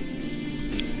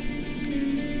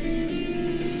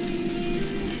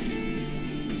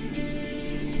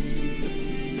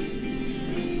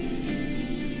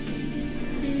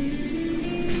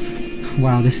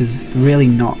 Wow, this is really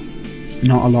not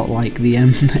a lot like the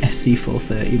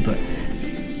SC430, but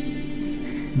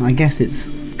I guess it's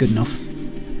good enough.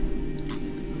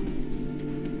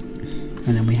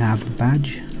 And then we have the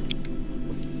badge.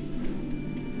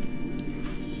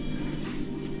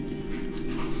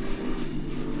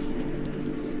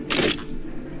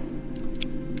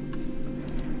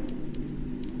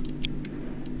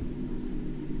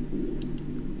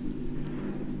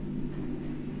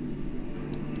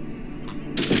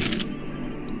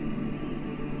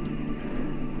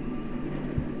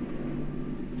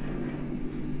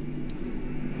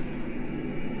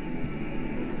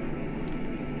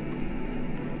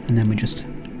 And then we just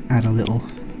add a little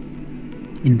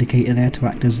indicator there to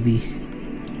act as the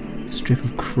strip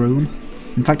of chrome.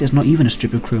 In fact, it's not even a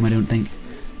strip of chrome, I don't think,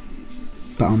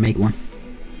 but I'll make one.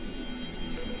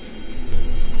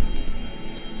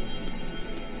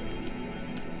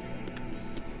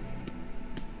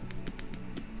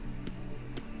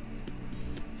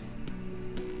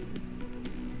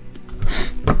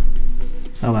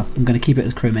 Oh well, I'm going to keep it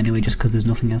as chrome anyway just because there's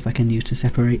nothing else I can use to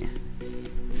separate.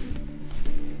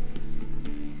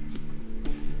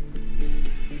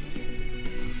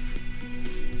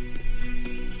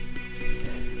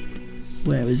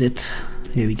 Where is it?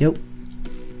 Here we go.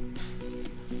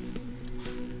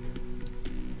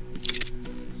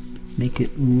 Make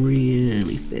it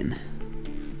really thin.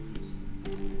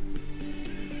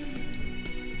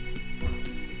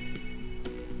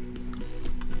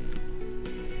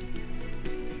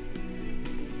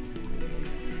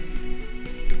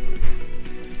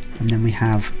 And then we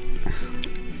have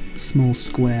a small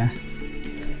square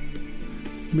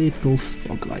little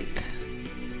fog light.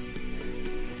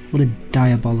 What a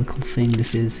diabolical thing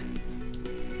this is.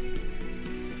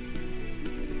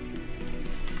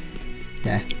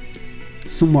 There.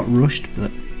 Somewhat rushed, but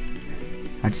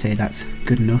I'd say that's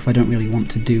good enough. I don't really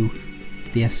want to do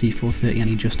the SC430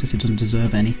 any justice, it doesn't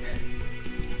deserve any.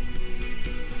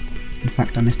 In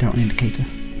fact, I missed out on an indicator.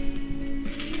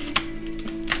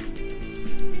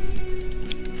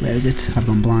 Where is it? I've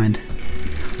gone blind.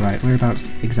 Right,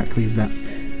 whereabouts exactly is that?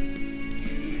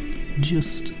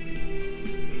 Just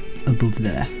above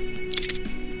there.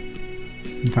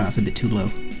 In fact, that's a bit too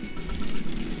low.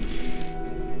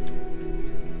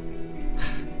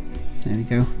 There we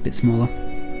go, a bit smaller.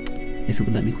 If it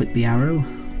would let me click the arrow.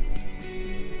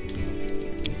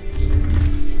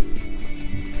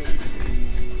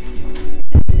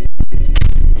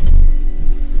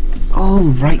 All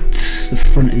right, the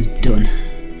front is done.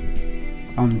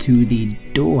 Onto the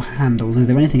door handles. Is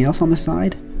there anything else on the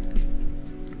side?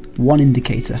 One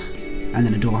indicator and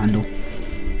then a door handle.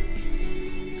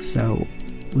 So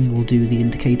we will do the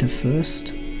indicator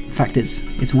first. In fact,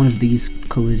 it's one of these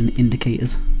coloured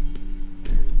indicators.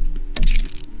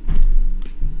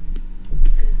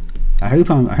 I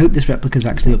hope this replica's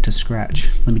actually up to scratch.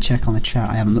 Let me check on the chat.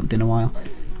 I haven't looked in a while.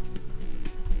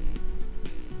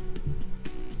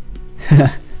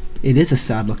 It is a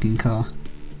sad looking car.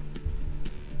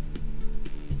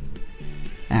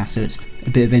 So it's a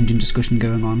bit of engine discussion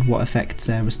going on. What affects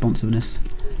responsiveness?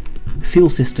 Fuel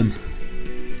system,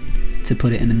 to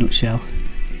put it in a nutshell.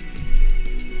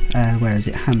 Where is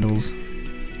it? Handles.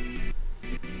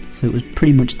 So it was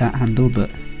pretty much that handle, but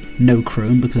no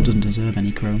chrome because it doesn't deserve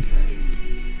any chrome.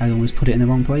 I almost put it in the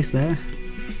wrong place there.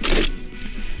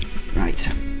 Right.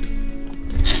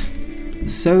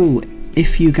 So,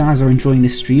 if you guys are enjoying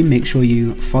this stream, make sure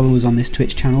you follow us on this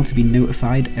Twitch channel to be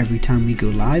notified every time we go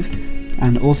live.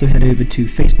 And also head over to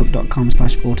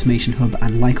facebook.com/AutomationHub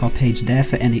and like our page there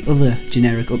for any other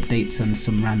generic updates and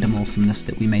some random awesomeness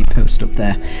that we may post up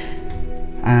there.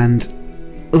 And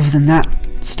other than that,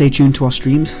 stay tuned to our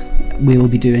streams. We will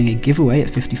be doing a giveaway at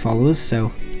 50 followers,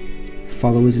 so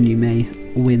follow us and you may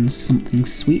win something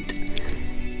sweet.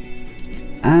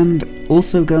 And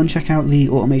also go and check out the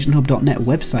AutomationHub.net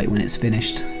website when it's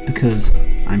finished, because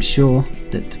I'm sure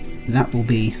that that will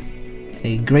be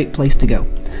a great place to go.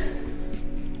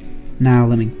 Now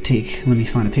let me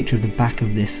find a picture of the back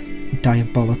of this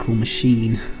diabolical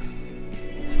machine.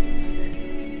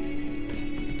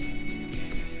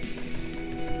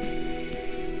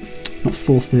 Not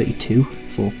 432,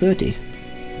 430.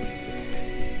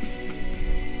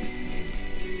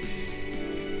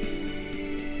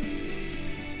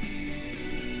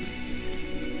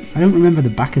 I don't remember the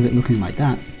back of it looking like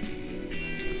that.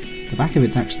 The back of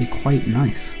it's actually quite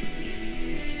nice.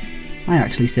 I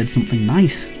actually said something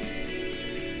nice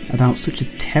about such a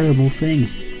terrible thing.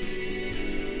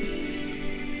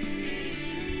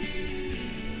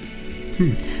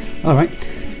 Alright.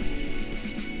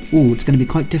 Ooh, it's going to be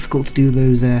quite difficult to do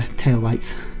those tail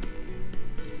lights.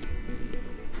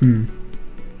 I'm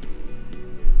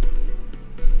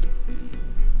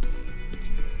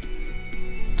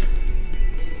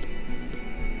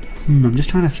just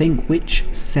trying to think which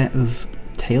set of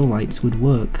tail lights would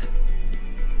work.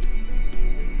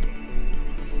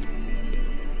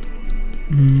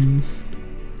 I'm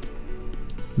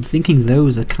thinking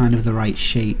those are kind of the right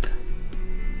shape,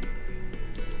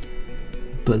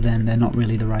 but then they're not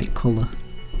really the right colour.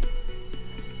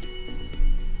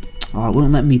 Oh, it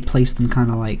won't let me place them kind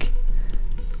of like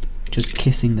just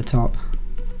kissing the top.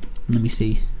 Let me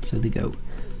see. So they go.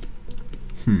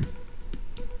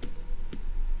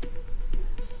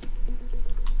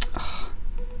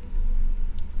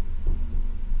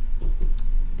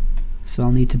 So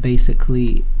I'll need to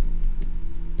basically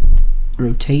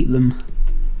rotate them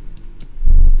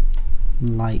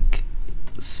like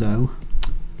so.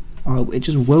 Oh, it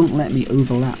just won't let me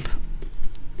overlap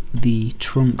the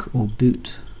trunk or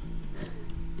boot.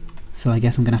 So I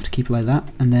guess I'm gonna have to keep it like that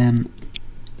and then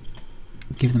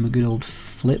give them a good old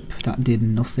flip. That did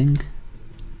nothing.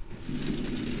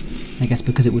 I guess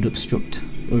because it would obstruct,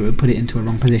 or it would put it into a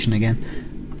wrong position again.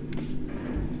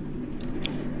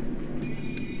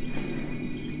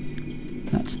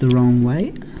 That's the wrong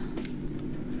way.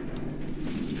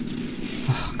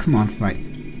 Oh, come on, right.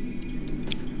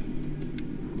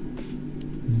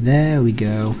 There we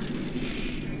go.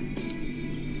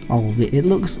 Oh, it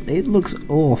looks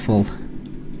awful.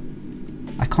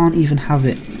 I can't even have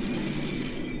it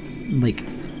like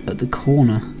at the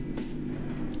corner.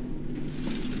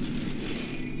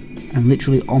 I'm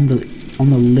literally on the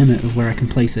limit of where I can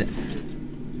place it.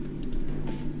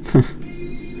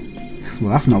 Well,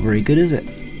 that's not very good, is it?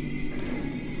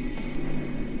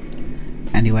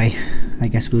 Anyway, I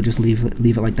guess we'll just leave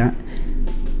it like that.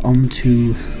 On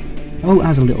to... oh, it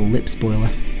has a little lip spoiler,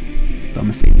 but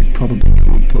I'm afraid we probably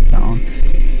can't put that on.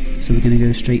 So we're going to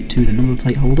go straight to the number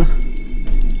plate holder.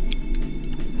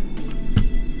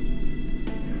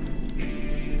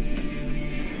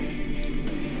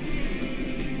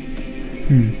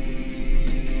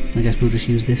 I guess we'll just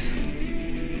use this.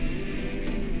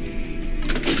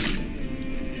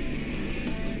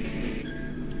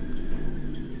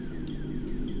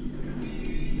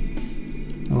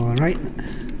 Alright.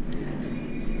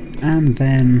 And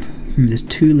then there's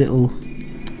two little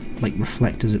like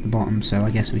reflectors at the bottom, so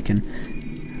I guess we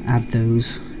can add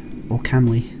those. Or can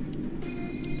we?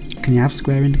 Can you have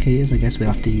square indicators? I guess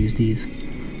we'll have to use these.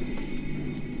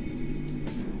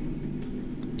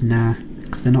 Nah,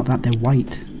 because they're not that, they're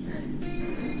white.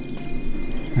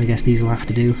 I guess these will have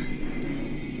to do.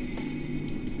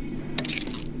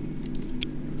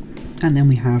 And then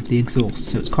we have the exhaust,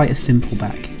 so it's quite a simple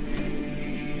back.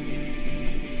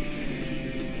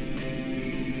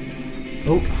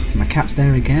 Oh, my cat's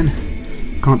there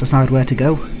again. Can't decide where to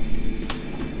go.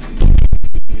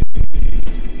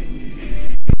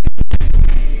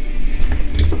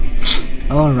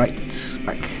 Alright,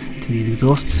 back to these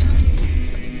exhausts.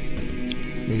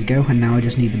 There we go, and now I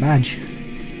just need the badge.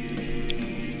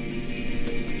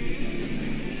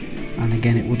 And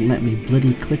again, it wouldn't let me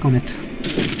bloody click on it.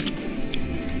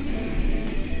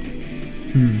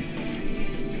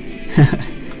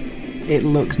 It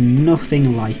looks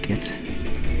nothing like it.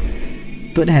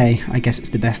 But hey, I guess it's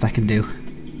the best I can do.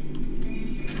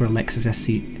 For a Lexus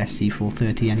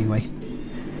SC430 anyway.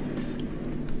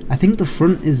 I think the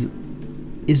front is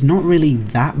not really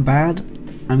that bad.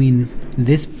 I mean,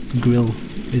 this grille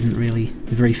isn't really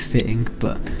very fitting,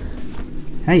 but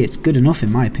hey, it's good enough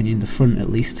in my opinion, the front at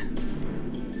least.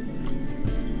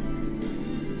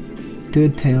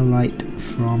 Third tail light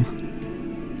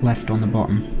from left on the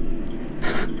bottom.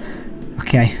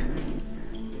 Okay.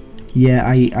 Yeah,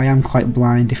 I am quite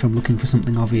blind if I'm looking for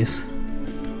something obvious.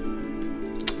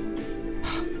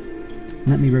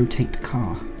 Let me rotate the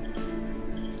car.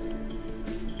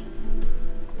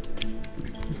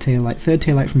 Tail light, third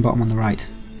tail light from bottom on the right.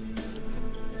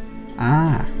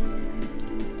 Ah.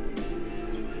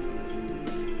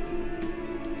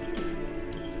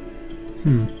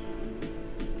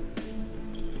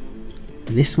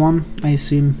 This one, I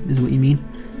assume, is what you mean.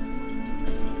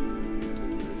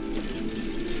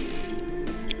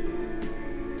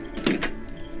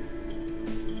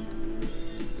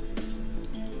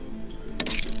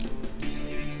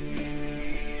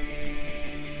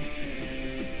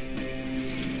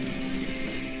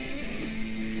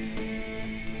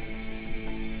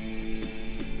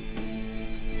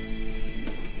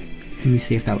 Let me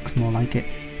see if that looks more like it.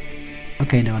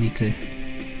 Okay, no, I need to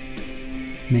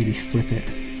maybe flip it.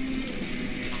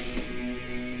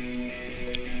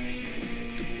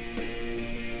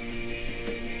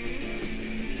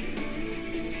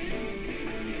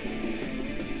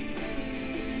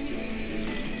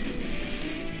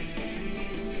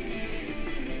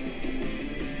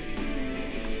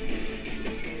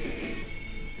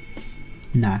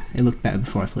 Nah, it looked better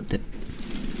before I flipped it.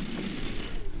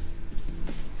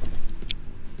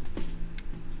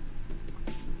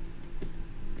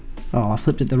 Oh, I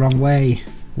flipped it the wrong way.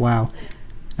 Wow.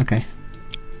 Okay.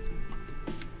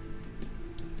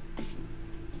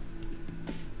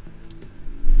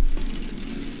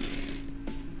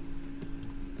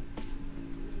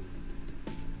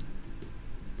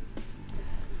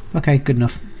 Okay, good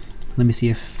enough. Let me see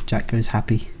if Jack goes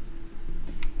happy.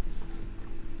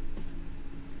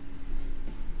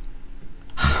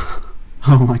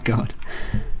 Oh my god.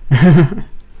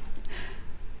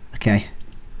 Okay,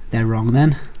 they're wrong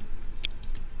then.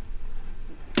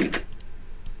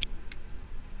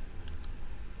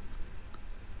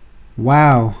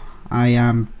 Wow, I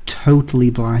am totally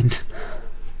blind.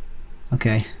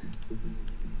 Okay.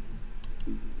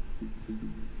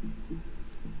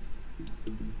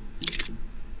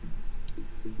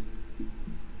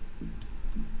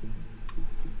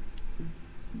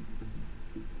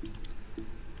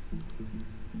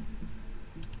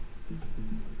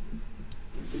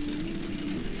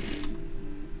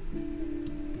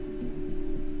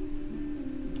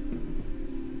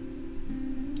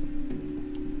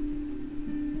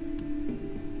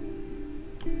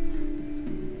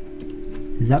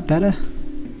 that better?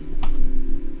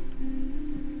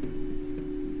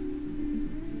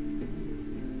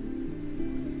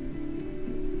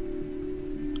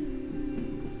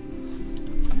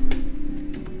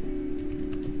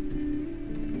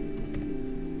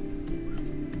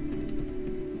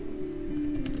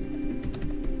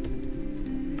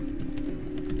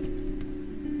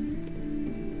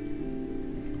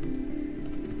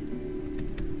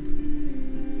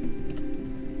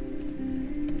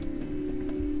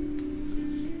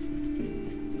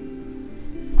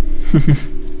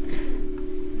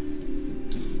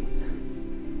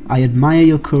 I admire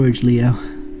your courage, Leo.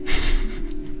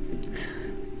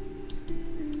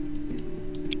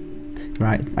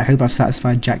 Right, I hope I've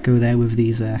satisfied Jacko there with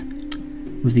these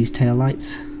tail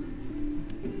lights.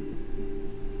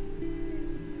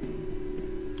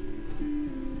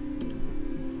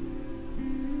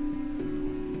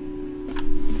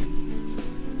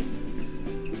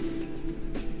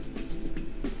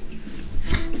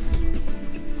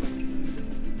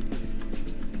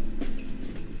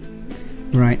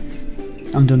 Right,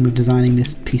 I'm done with designing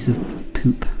this piece of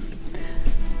poop.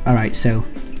 Alright, so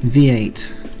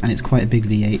V8, and it's quite a big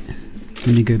V8.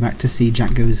 Let me go back to see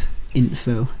Jacko's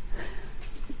info.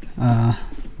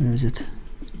 Where is it?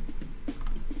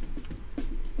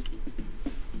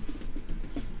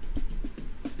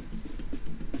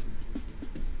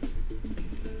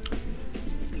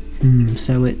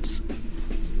 So it's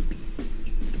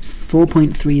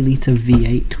 4.3 litre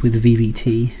V8 with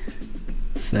VVT,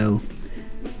 so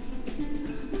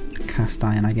cast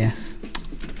iron, I guess.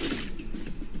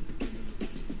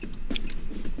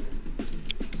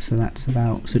 So that's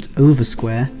about, so it's over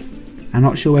square. I'm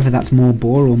not sure whether that's more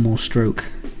bore or more stroke.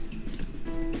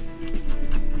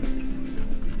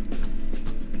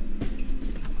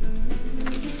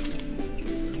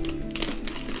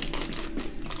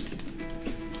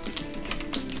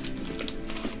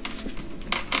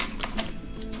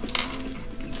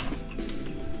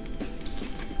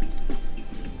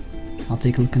 I'll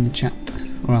take a look in the chat,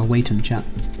 or I'll wait in the chat.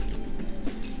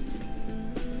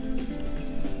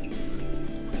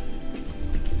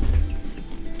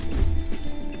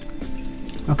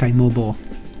 Okay, more bore.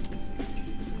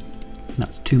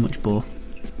 That's too much bore.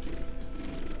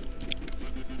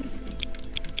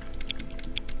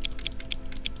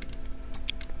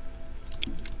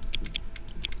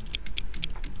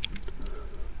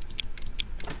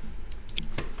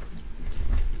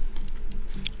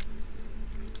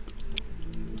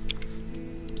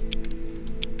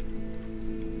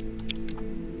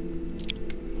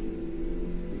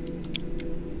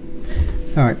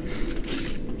 Alright.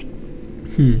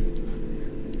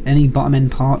 Any bottom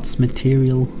end parts,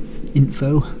 material,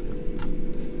 info?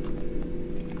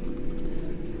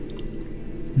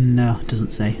 No, it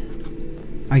doesn't say.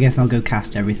 I guess I'll go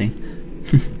cast everything.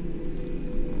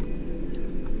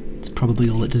 It's probably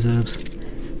all it deserves.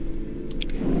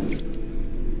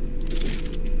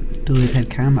 Delayed head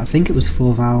cam, I think it was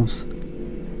 4 valves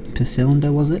per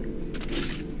cylinder, was it?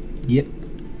 Yep.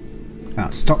 Ah,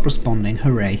 stop responding,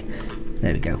 hooray.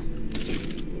 There we go.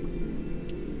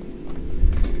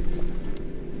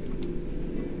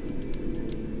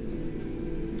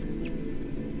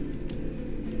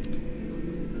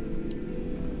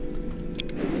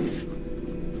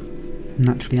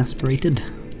 Naturally aspirated.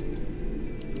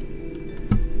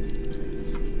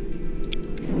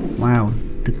 Wow,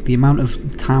 the amount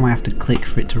of time I have to click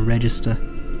for it to register.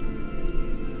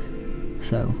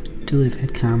 So, dual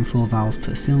overhead cam, 4 valves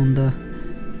per cylinder.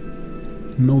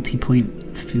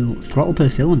 Multi-point fuel throttle per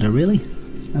cylinder, really?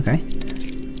 Okay.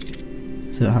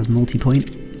 So it has multi-point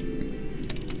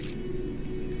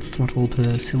throttle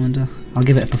per cylinder. I'll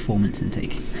give it a performance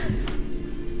intake.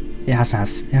 It has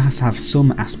to have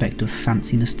some aspect of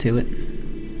fanciness to it.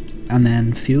 And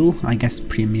then fuel, I guess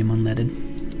premium unleaded.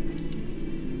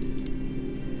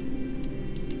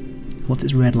 What's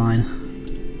its red line?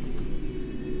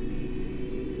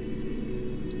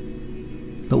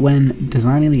 But when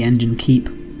designing the engine, keep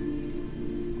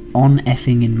on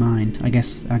effing in mind. I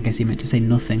guess he meant to say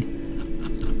nothing.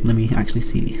 Let me actually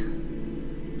see.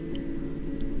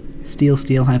 Steel,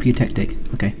 hypertectic.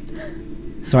 Okay.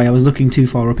 Sorry, I was looking too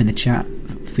far up in the chat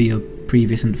for your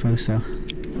previous info, so.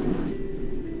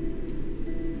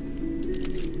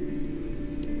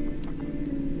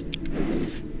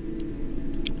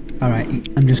 Alright,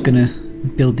 I'm just gonna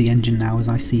build the engine now as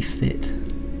I see fit.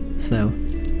 So,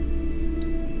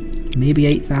 maybe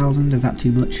 8,000, is that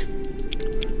too much?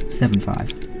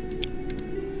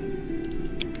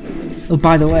 7.5. Oh,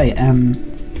 by the way,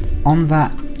 on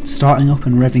that starting up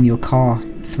and revving your car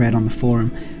thread on the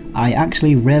forum, I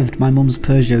actually revved my mum's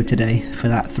Peugeot today for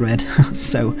that thread,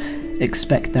 so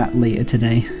expect that later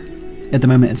today. At the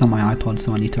moment it's on my iPod,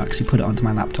 so I need to actually put it onto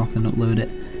my laptop and upload it.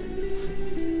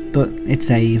 But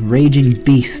it's a raging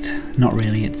beast. Not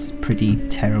really, it's pretty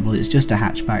terrible. It's just a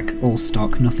hatchback, all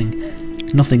stock,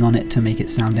 nothing on it to make it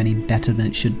sound any better than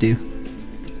it should do.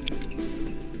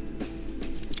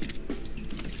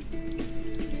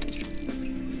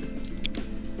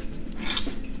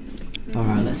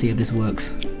 Alright, let's see if this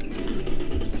works.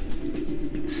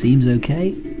 Seems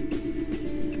okay.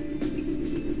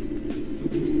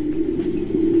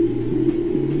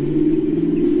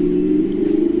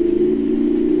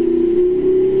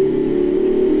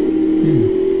 Hmm.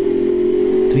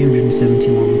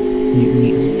 371 Newton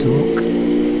meters of torque,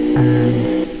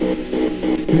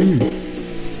 and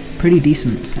pretty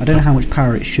decent. I don't know how much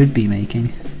power it should be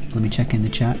making. Let me check in the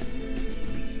chat.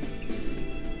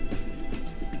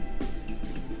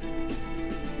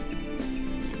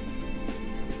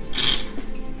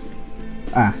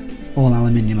 Ah, all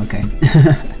aluminium, okay.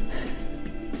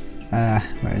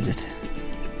 Where is it?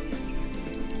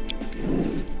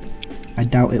 I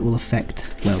doubt it will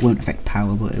affect, well, it won't affect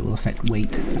power, but it will affect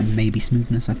weight and maybe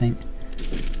smoothness, I think.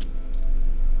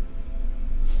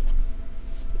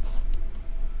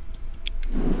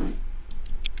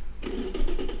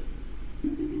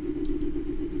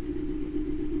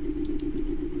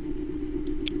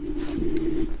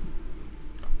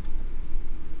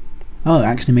 Oh, it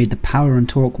actually made the power and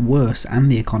torque worse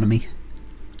and the economy,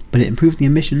 but it improved the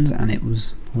emissions and it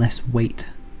was less weight.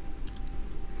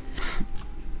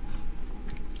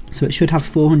 So it should have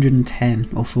 410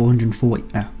 or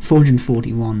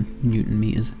 441 Newton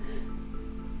meters.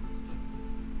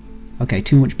 Okay,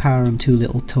 too much power and too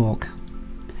little torque.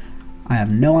 I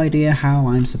have no idea how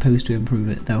I'm supposed to improve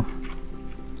it though.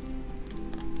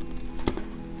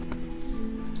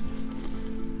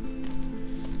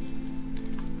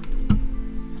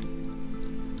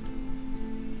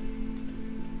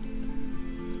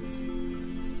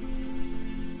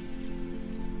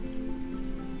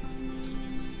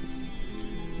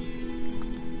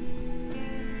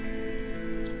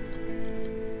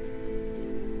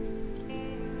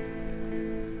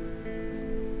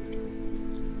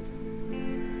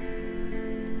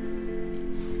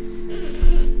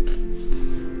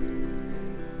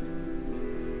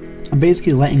 I'm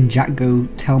basically letting Jackgo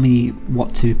tell me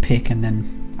what to pick and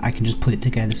then I can just put it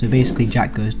together. So basically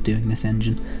Jackgo's doing this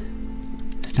engine.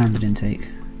 Standard intake.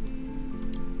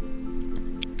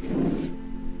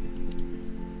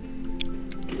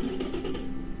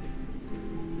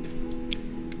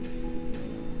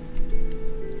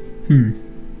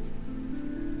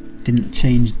 Didn't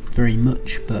change very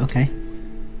much, but okay.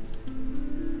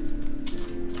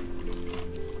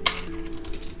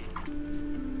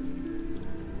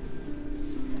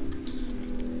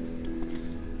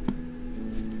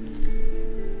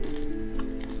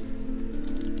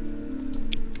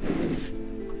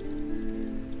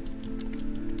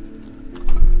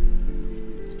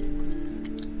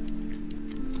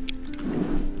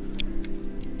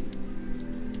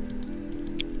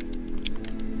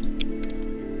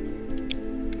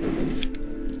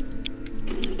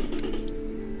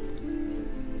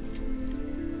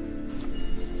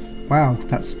 Wow,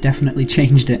 that's definitely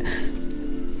changed it.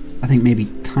 I think maybe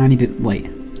tiny bit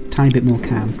more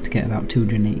cam to get about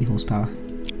 280 horsepower.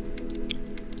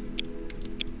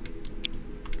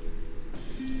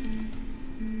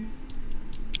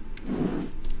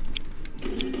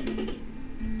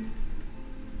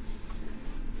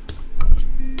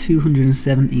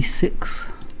 $276.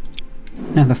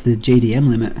 No, that's the JDM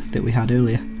limit that we had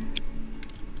earlier.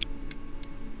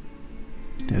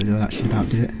 There we go, that should about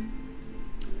do it.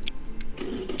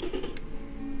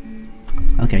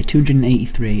 Okay,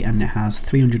 283, and it has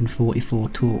 344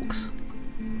 torques.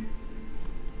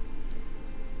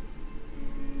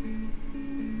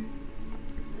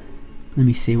 Let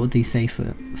me see what they say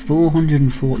for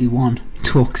 441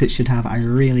 torques it should have. I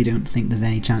really don't think there's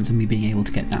any chance of me being able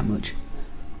to get that much.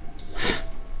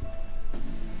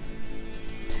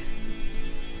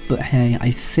 But hey,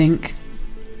 I think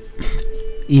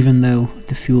even though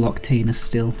the fuel octane is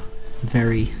still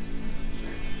very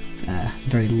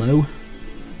low,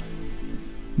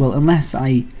 well, unless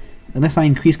I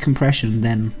increase compression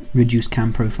then reduce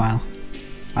cam profile,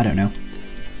 I don't know.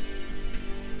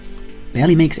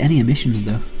 Barely makes any emissions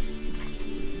though.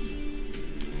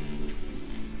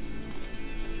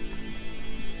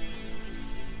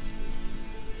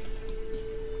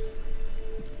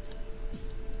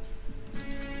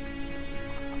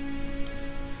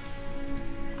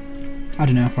 I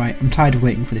don't know, right, I'm tired of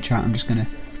waiting for the chat, I'm just gonna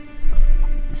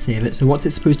save it. So what's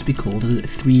it supposed to be called? Is it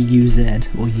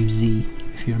 3UZ or UZ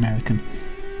if you're American?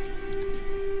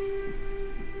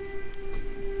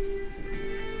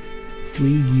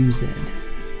 3UZ.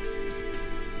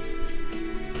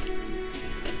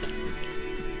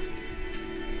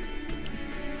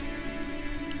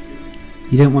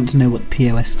 You don't want to know what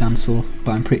POS stands for,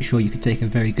 but I'm pretty sure you could take a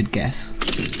very good guess.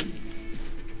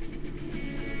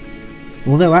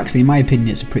 Although actually in my opinion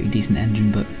it's a pretty decent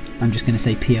engine, but I'm just going to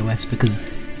say POS because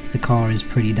the car is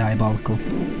pretty diabolical.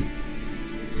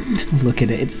 Look at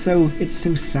it, it's so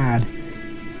sad.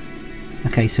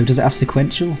 Okay, so does it have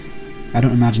sequential? I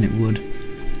don't imagine it would.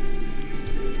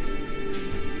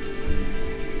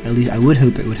 At least I would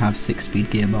hope it would have 6-speed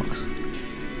gearbox.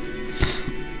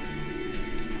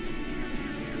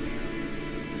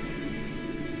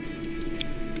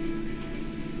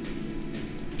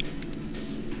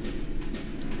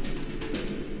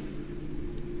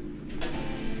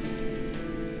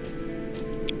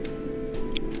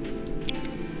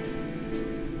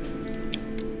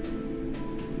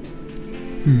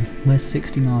 Where's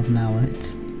 60 miles an hour?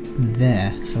 It's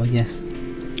there, so I guess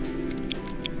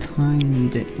tiny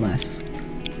bit less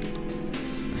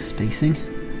spacing,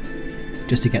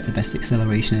 just to get the best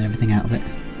acceleration and everything out of it.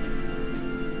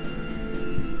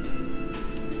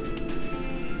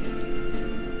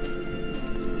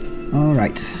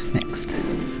 Alright, next.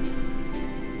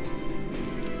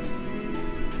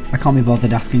 I can't be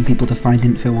bothered asking people to find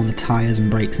info on the tyres and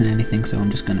brakes and anything, so I'm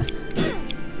just gonna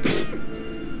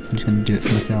do it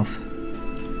for myself.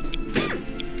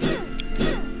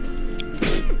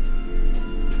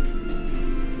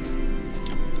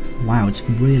 Wow, it's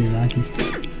really laggy.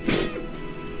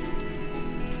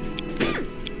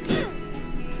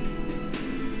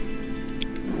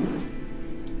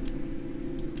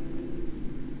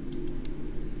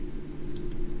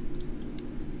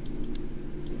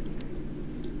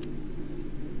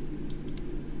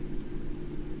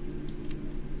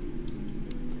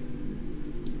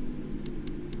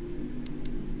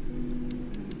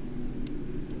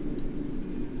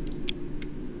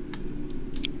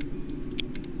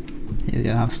 Here we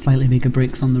go, I have slightly bigger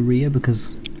brakes on the rear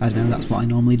because, I don't know, that's what I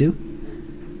normally do.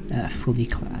 Fully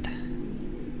clad.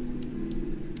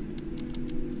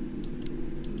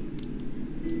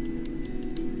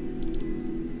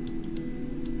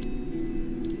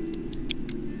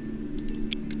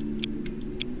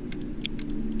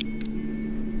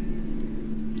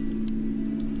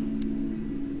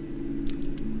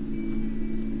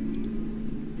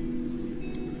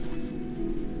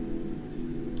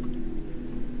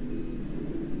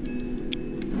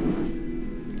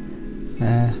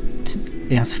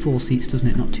 It has 4 seats, doesn't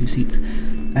it? Not 2 seats.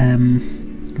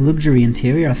 Luxury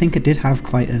interior. I think it did have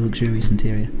quite a luxurious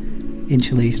interior.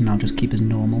 Insulation I'll just keep as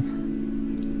normal.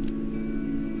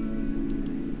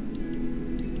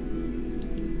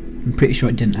 I'm pretty sure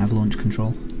it didn't have launch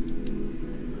control.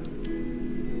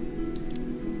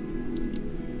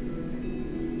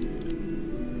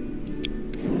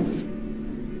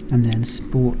 And then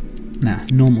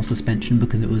normal suspension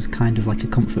because it was kind of like a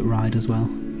comfort ride as well.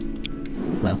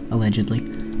 Well, allegedly.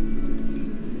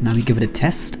 Now we give it a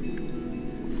test.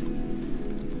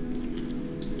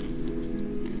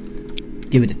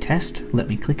 Give it a test. Let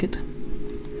me click it.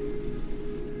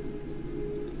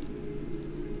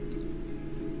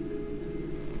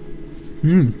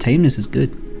 Tameness is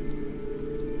good.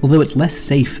 Although it's less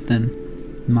safe than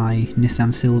my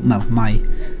Nissan Silver, well, my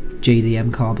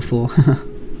JDM car before.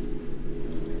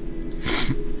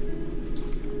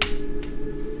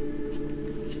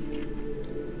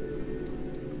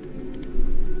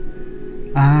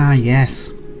 Ah, yes.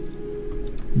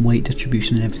 Weight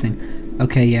distribution and everything.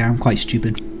 Okay, yeah, I'm quite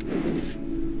stupid.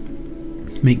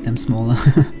 Make them smaller.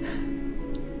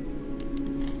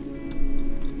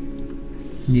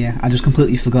 Yeah, I just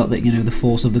completely forgot that, you know, the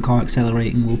force of the car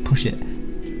accelerating will push it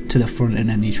to the front and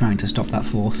then you're trying to stop that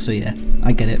force, so yeah,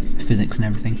 I get it. Physics and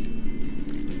everything.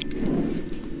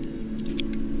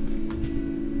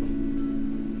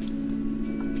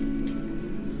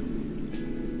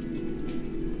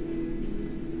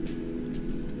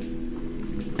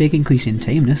 Big increase in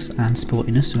tameness and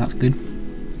sportiness, so that's good.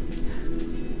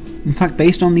 In fact,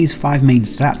 based on these 5 main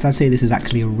stats, I'd say this is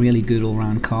actually a really good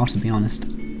all-round car, to be honest.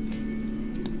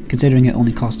 Considering it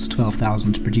only costs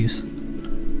 $12,000 to produce.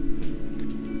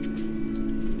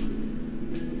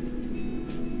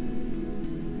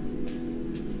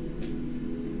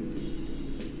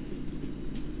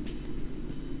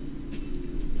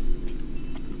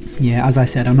 Yeah, as I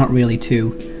said, I'm not really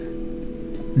too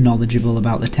knowledgeable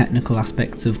about the technical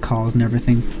aspects of cars and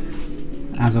everything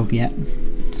as of yet,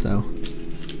 so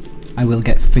I will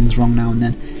get things wrong now and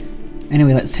then.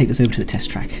 Anyway, let's take this over to the test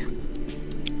track.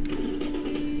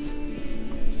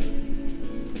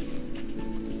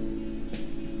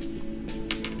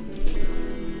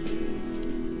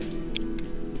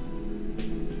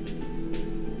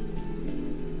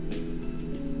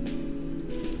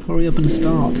 Hurry up and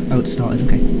start. Oh, it started,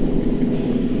 okay.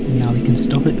 Now we can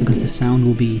stop it because the sound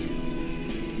will be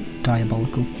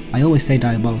diabolical. I always say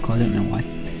diabolical, I don't know why.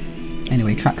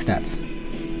 Anyway, track stats.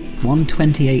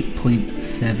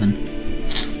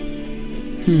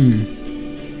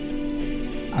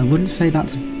 128.7. I wouldn't say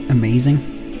that's amazing.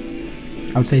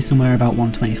 I would say somewhere about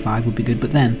 125 would be good,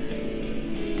 but then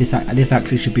this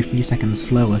actually should be 3 seconds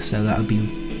slower, so that would be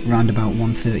around about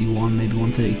 131, maybe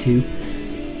 132.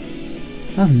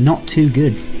 That's not too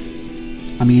good.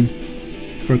 I mean,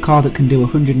 for a car that can do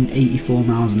 184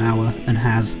 miles an hour and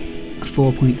has a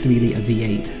 4.3 litre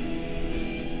V8.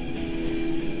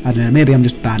 I don't know, maybe I'm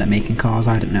just bad at making cars,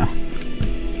 I don't know.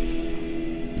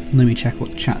 Let me check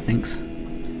what the chat thinks.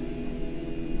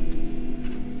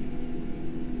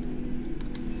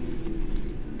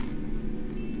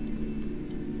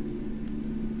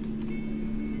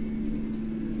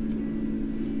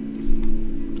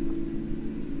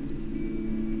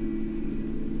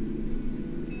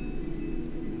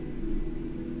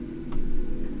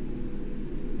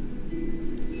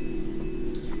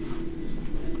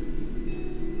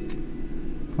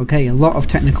 Okay, a lot of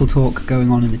technical talk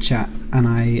going on in the chat, and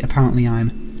apparently I'm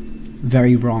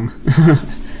very wrong.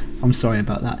 I'm sorry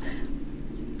about that.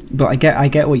 But I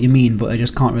get what you mean, but I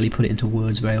just can't really put it into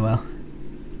words very well.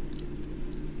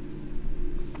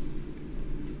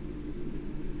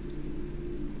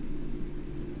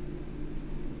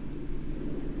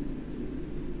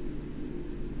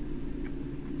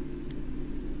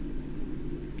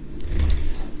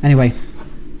 Anyway,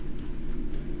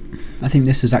 I think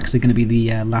this is actually going to be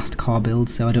the last car build,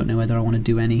 so I don't know whether I want to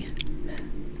do any,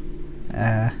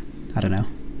 I don't know,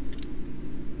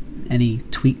 any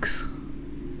tweaks.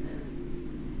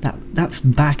 That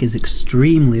back is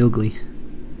extremely ugly.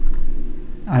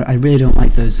 I really don't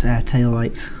like those tail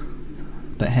lights,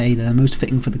 but hey, they're the most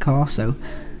fitting for the car, so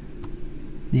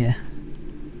yeah.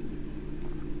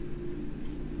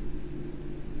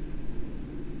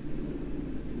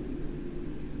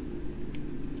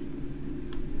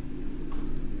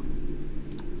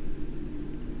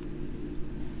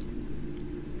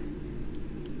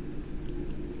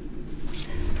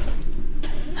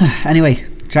 Anyway,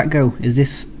 Jack Go, is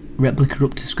this replica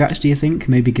up to scratch, do you think?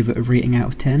 Maybe give it a rating out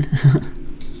of 10?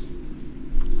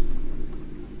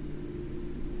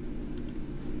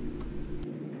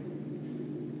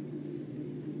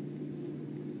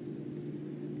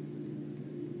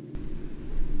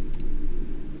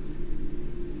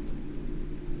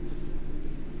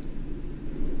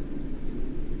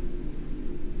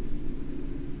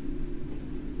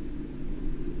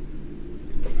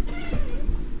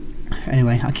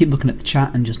 Anyway, I keep looking at the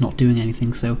chat and just not doing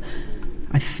anything, so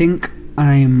I think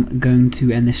I'm going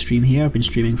to end this stream here. I've been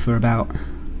streaming for about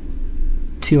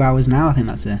 2 hours now. I think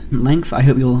that's a length. I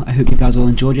hope you guys all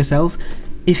enjoyed yourselves.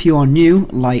 If you are new,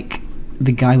 like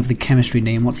the guy with the chemistry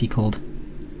name, what's he called?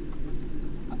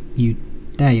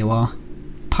 There you are.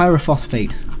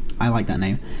 Pyrophosphate. I like that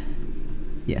name.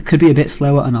 Yeah, could be a bit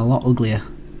slower and a lot uglier.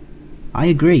 I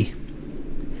agree.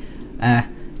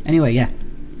 Anyway, yeah.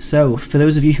 So, for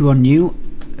those of you who are new,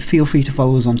 feel free to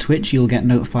follow us on Twitch. You'll get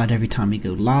notified every time we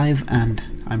go live, and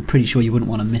I'm pretty sure you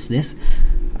wouldn't want to miss this.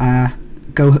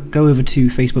 Go over to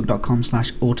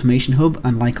facebook.com/AutomationHub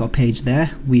and like our page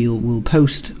there. We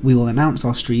will announce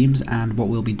our streams and what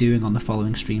we'll be doing on the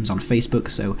following streams on Facebook,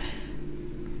 so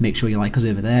make sure you like us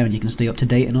over there and you can stay up to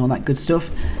date and all that good stuff.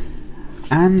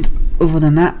 And other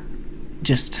than that,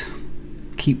 just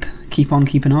keep on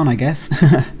keeping on, I guess.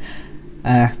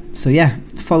 So yeah,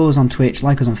 follow us on Twitch,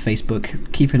 like us on Facebook,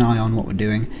 keep an eye on what we're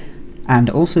doing, and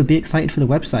also be excited for the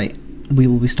website. We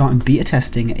will be starting beta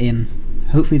testing in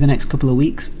hopefully the next couple of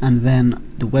weeks, and then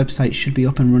the website should be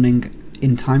up and running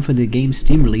in time for the game's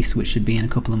Steam release, which should be in a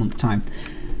couple of months' time.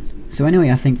 So anyway,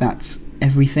 I think that's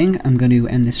everything. I'm going to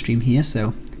end this stream here,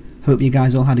 so hope you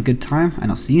guys all had a good time,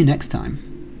 and I'll see you next time.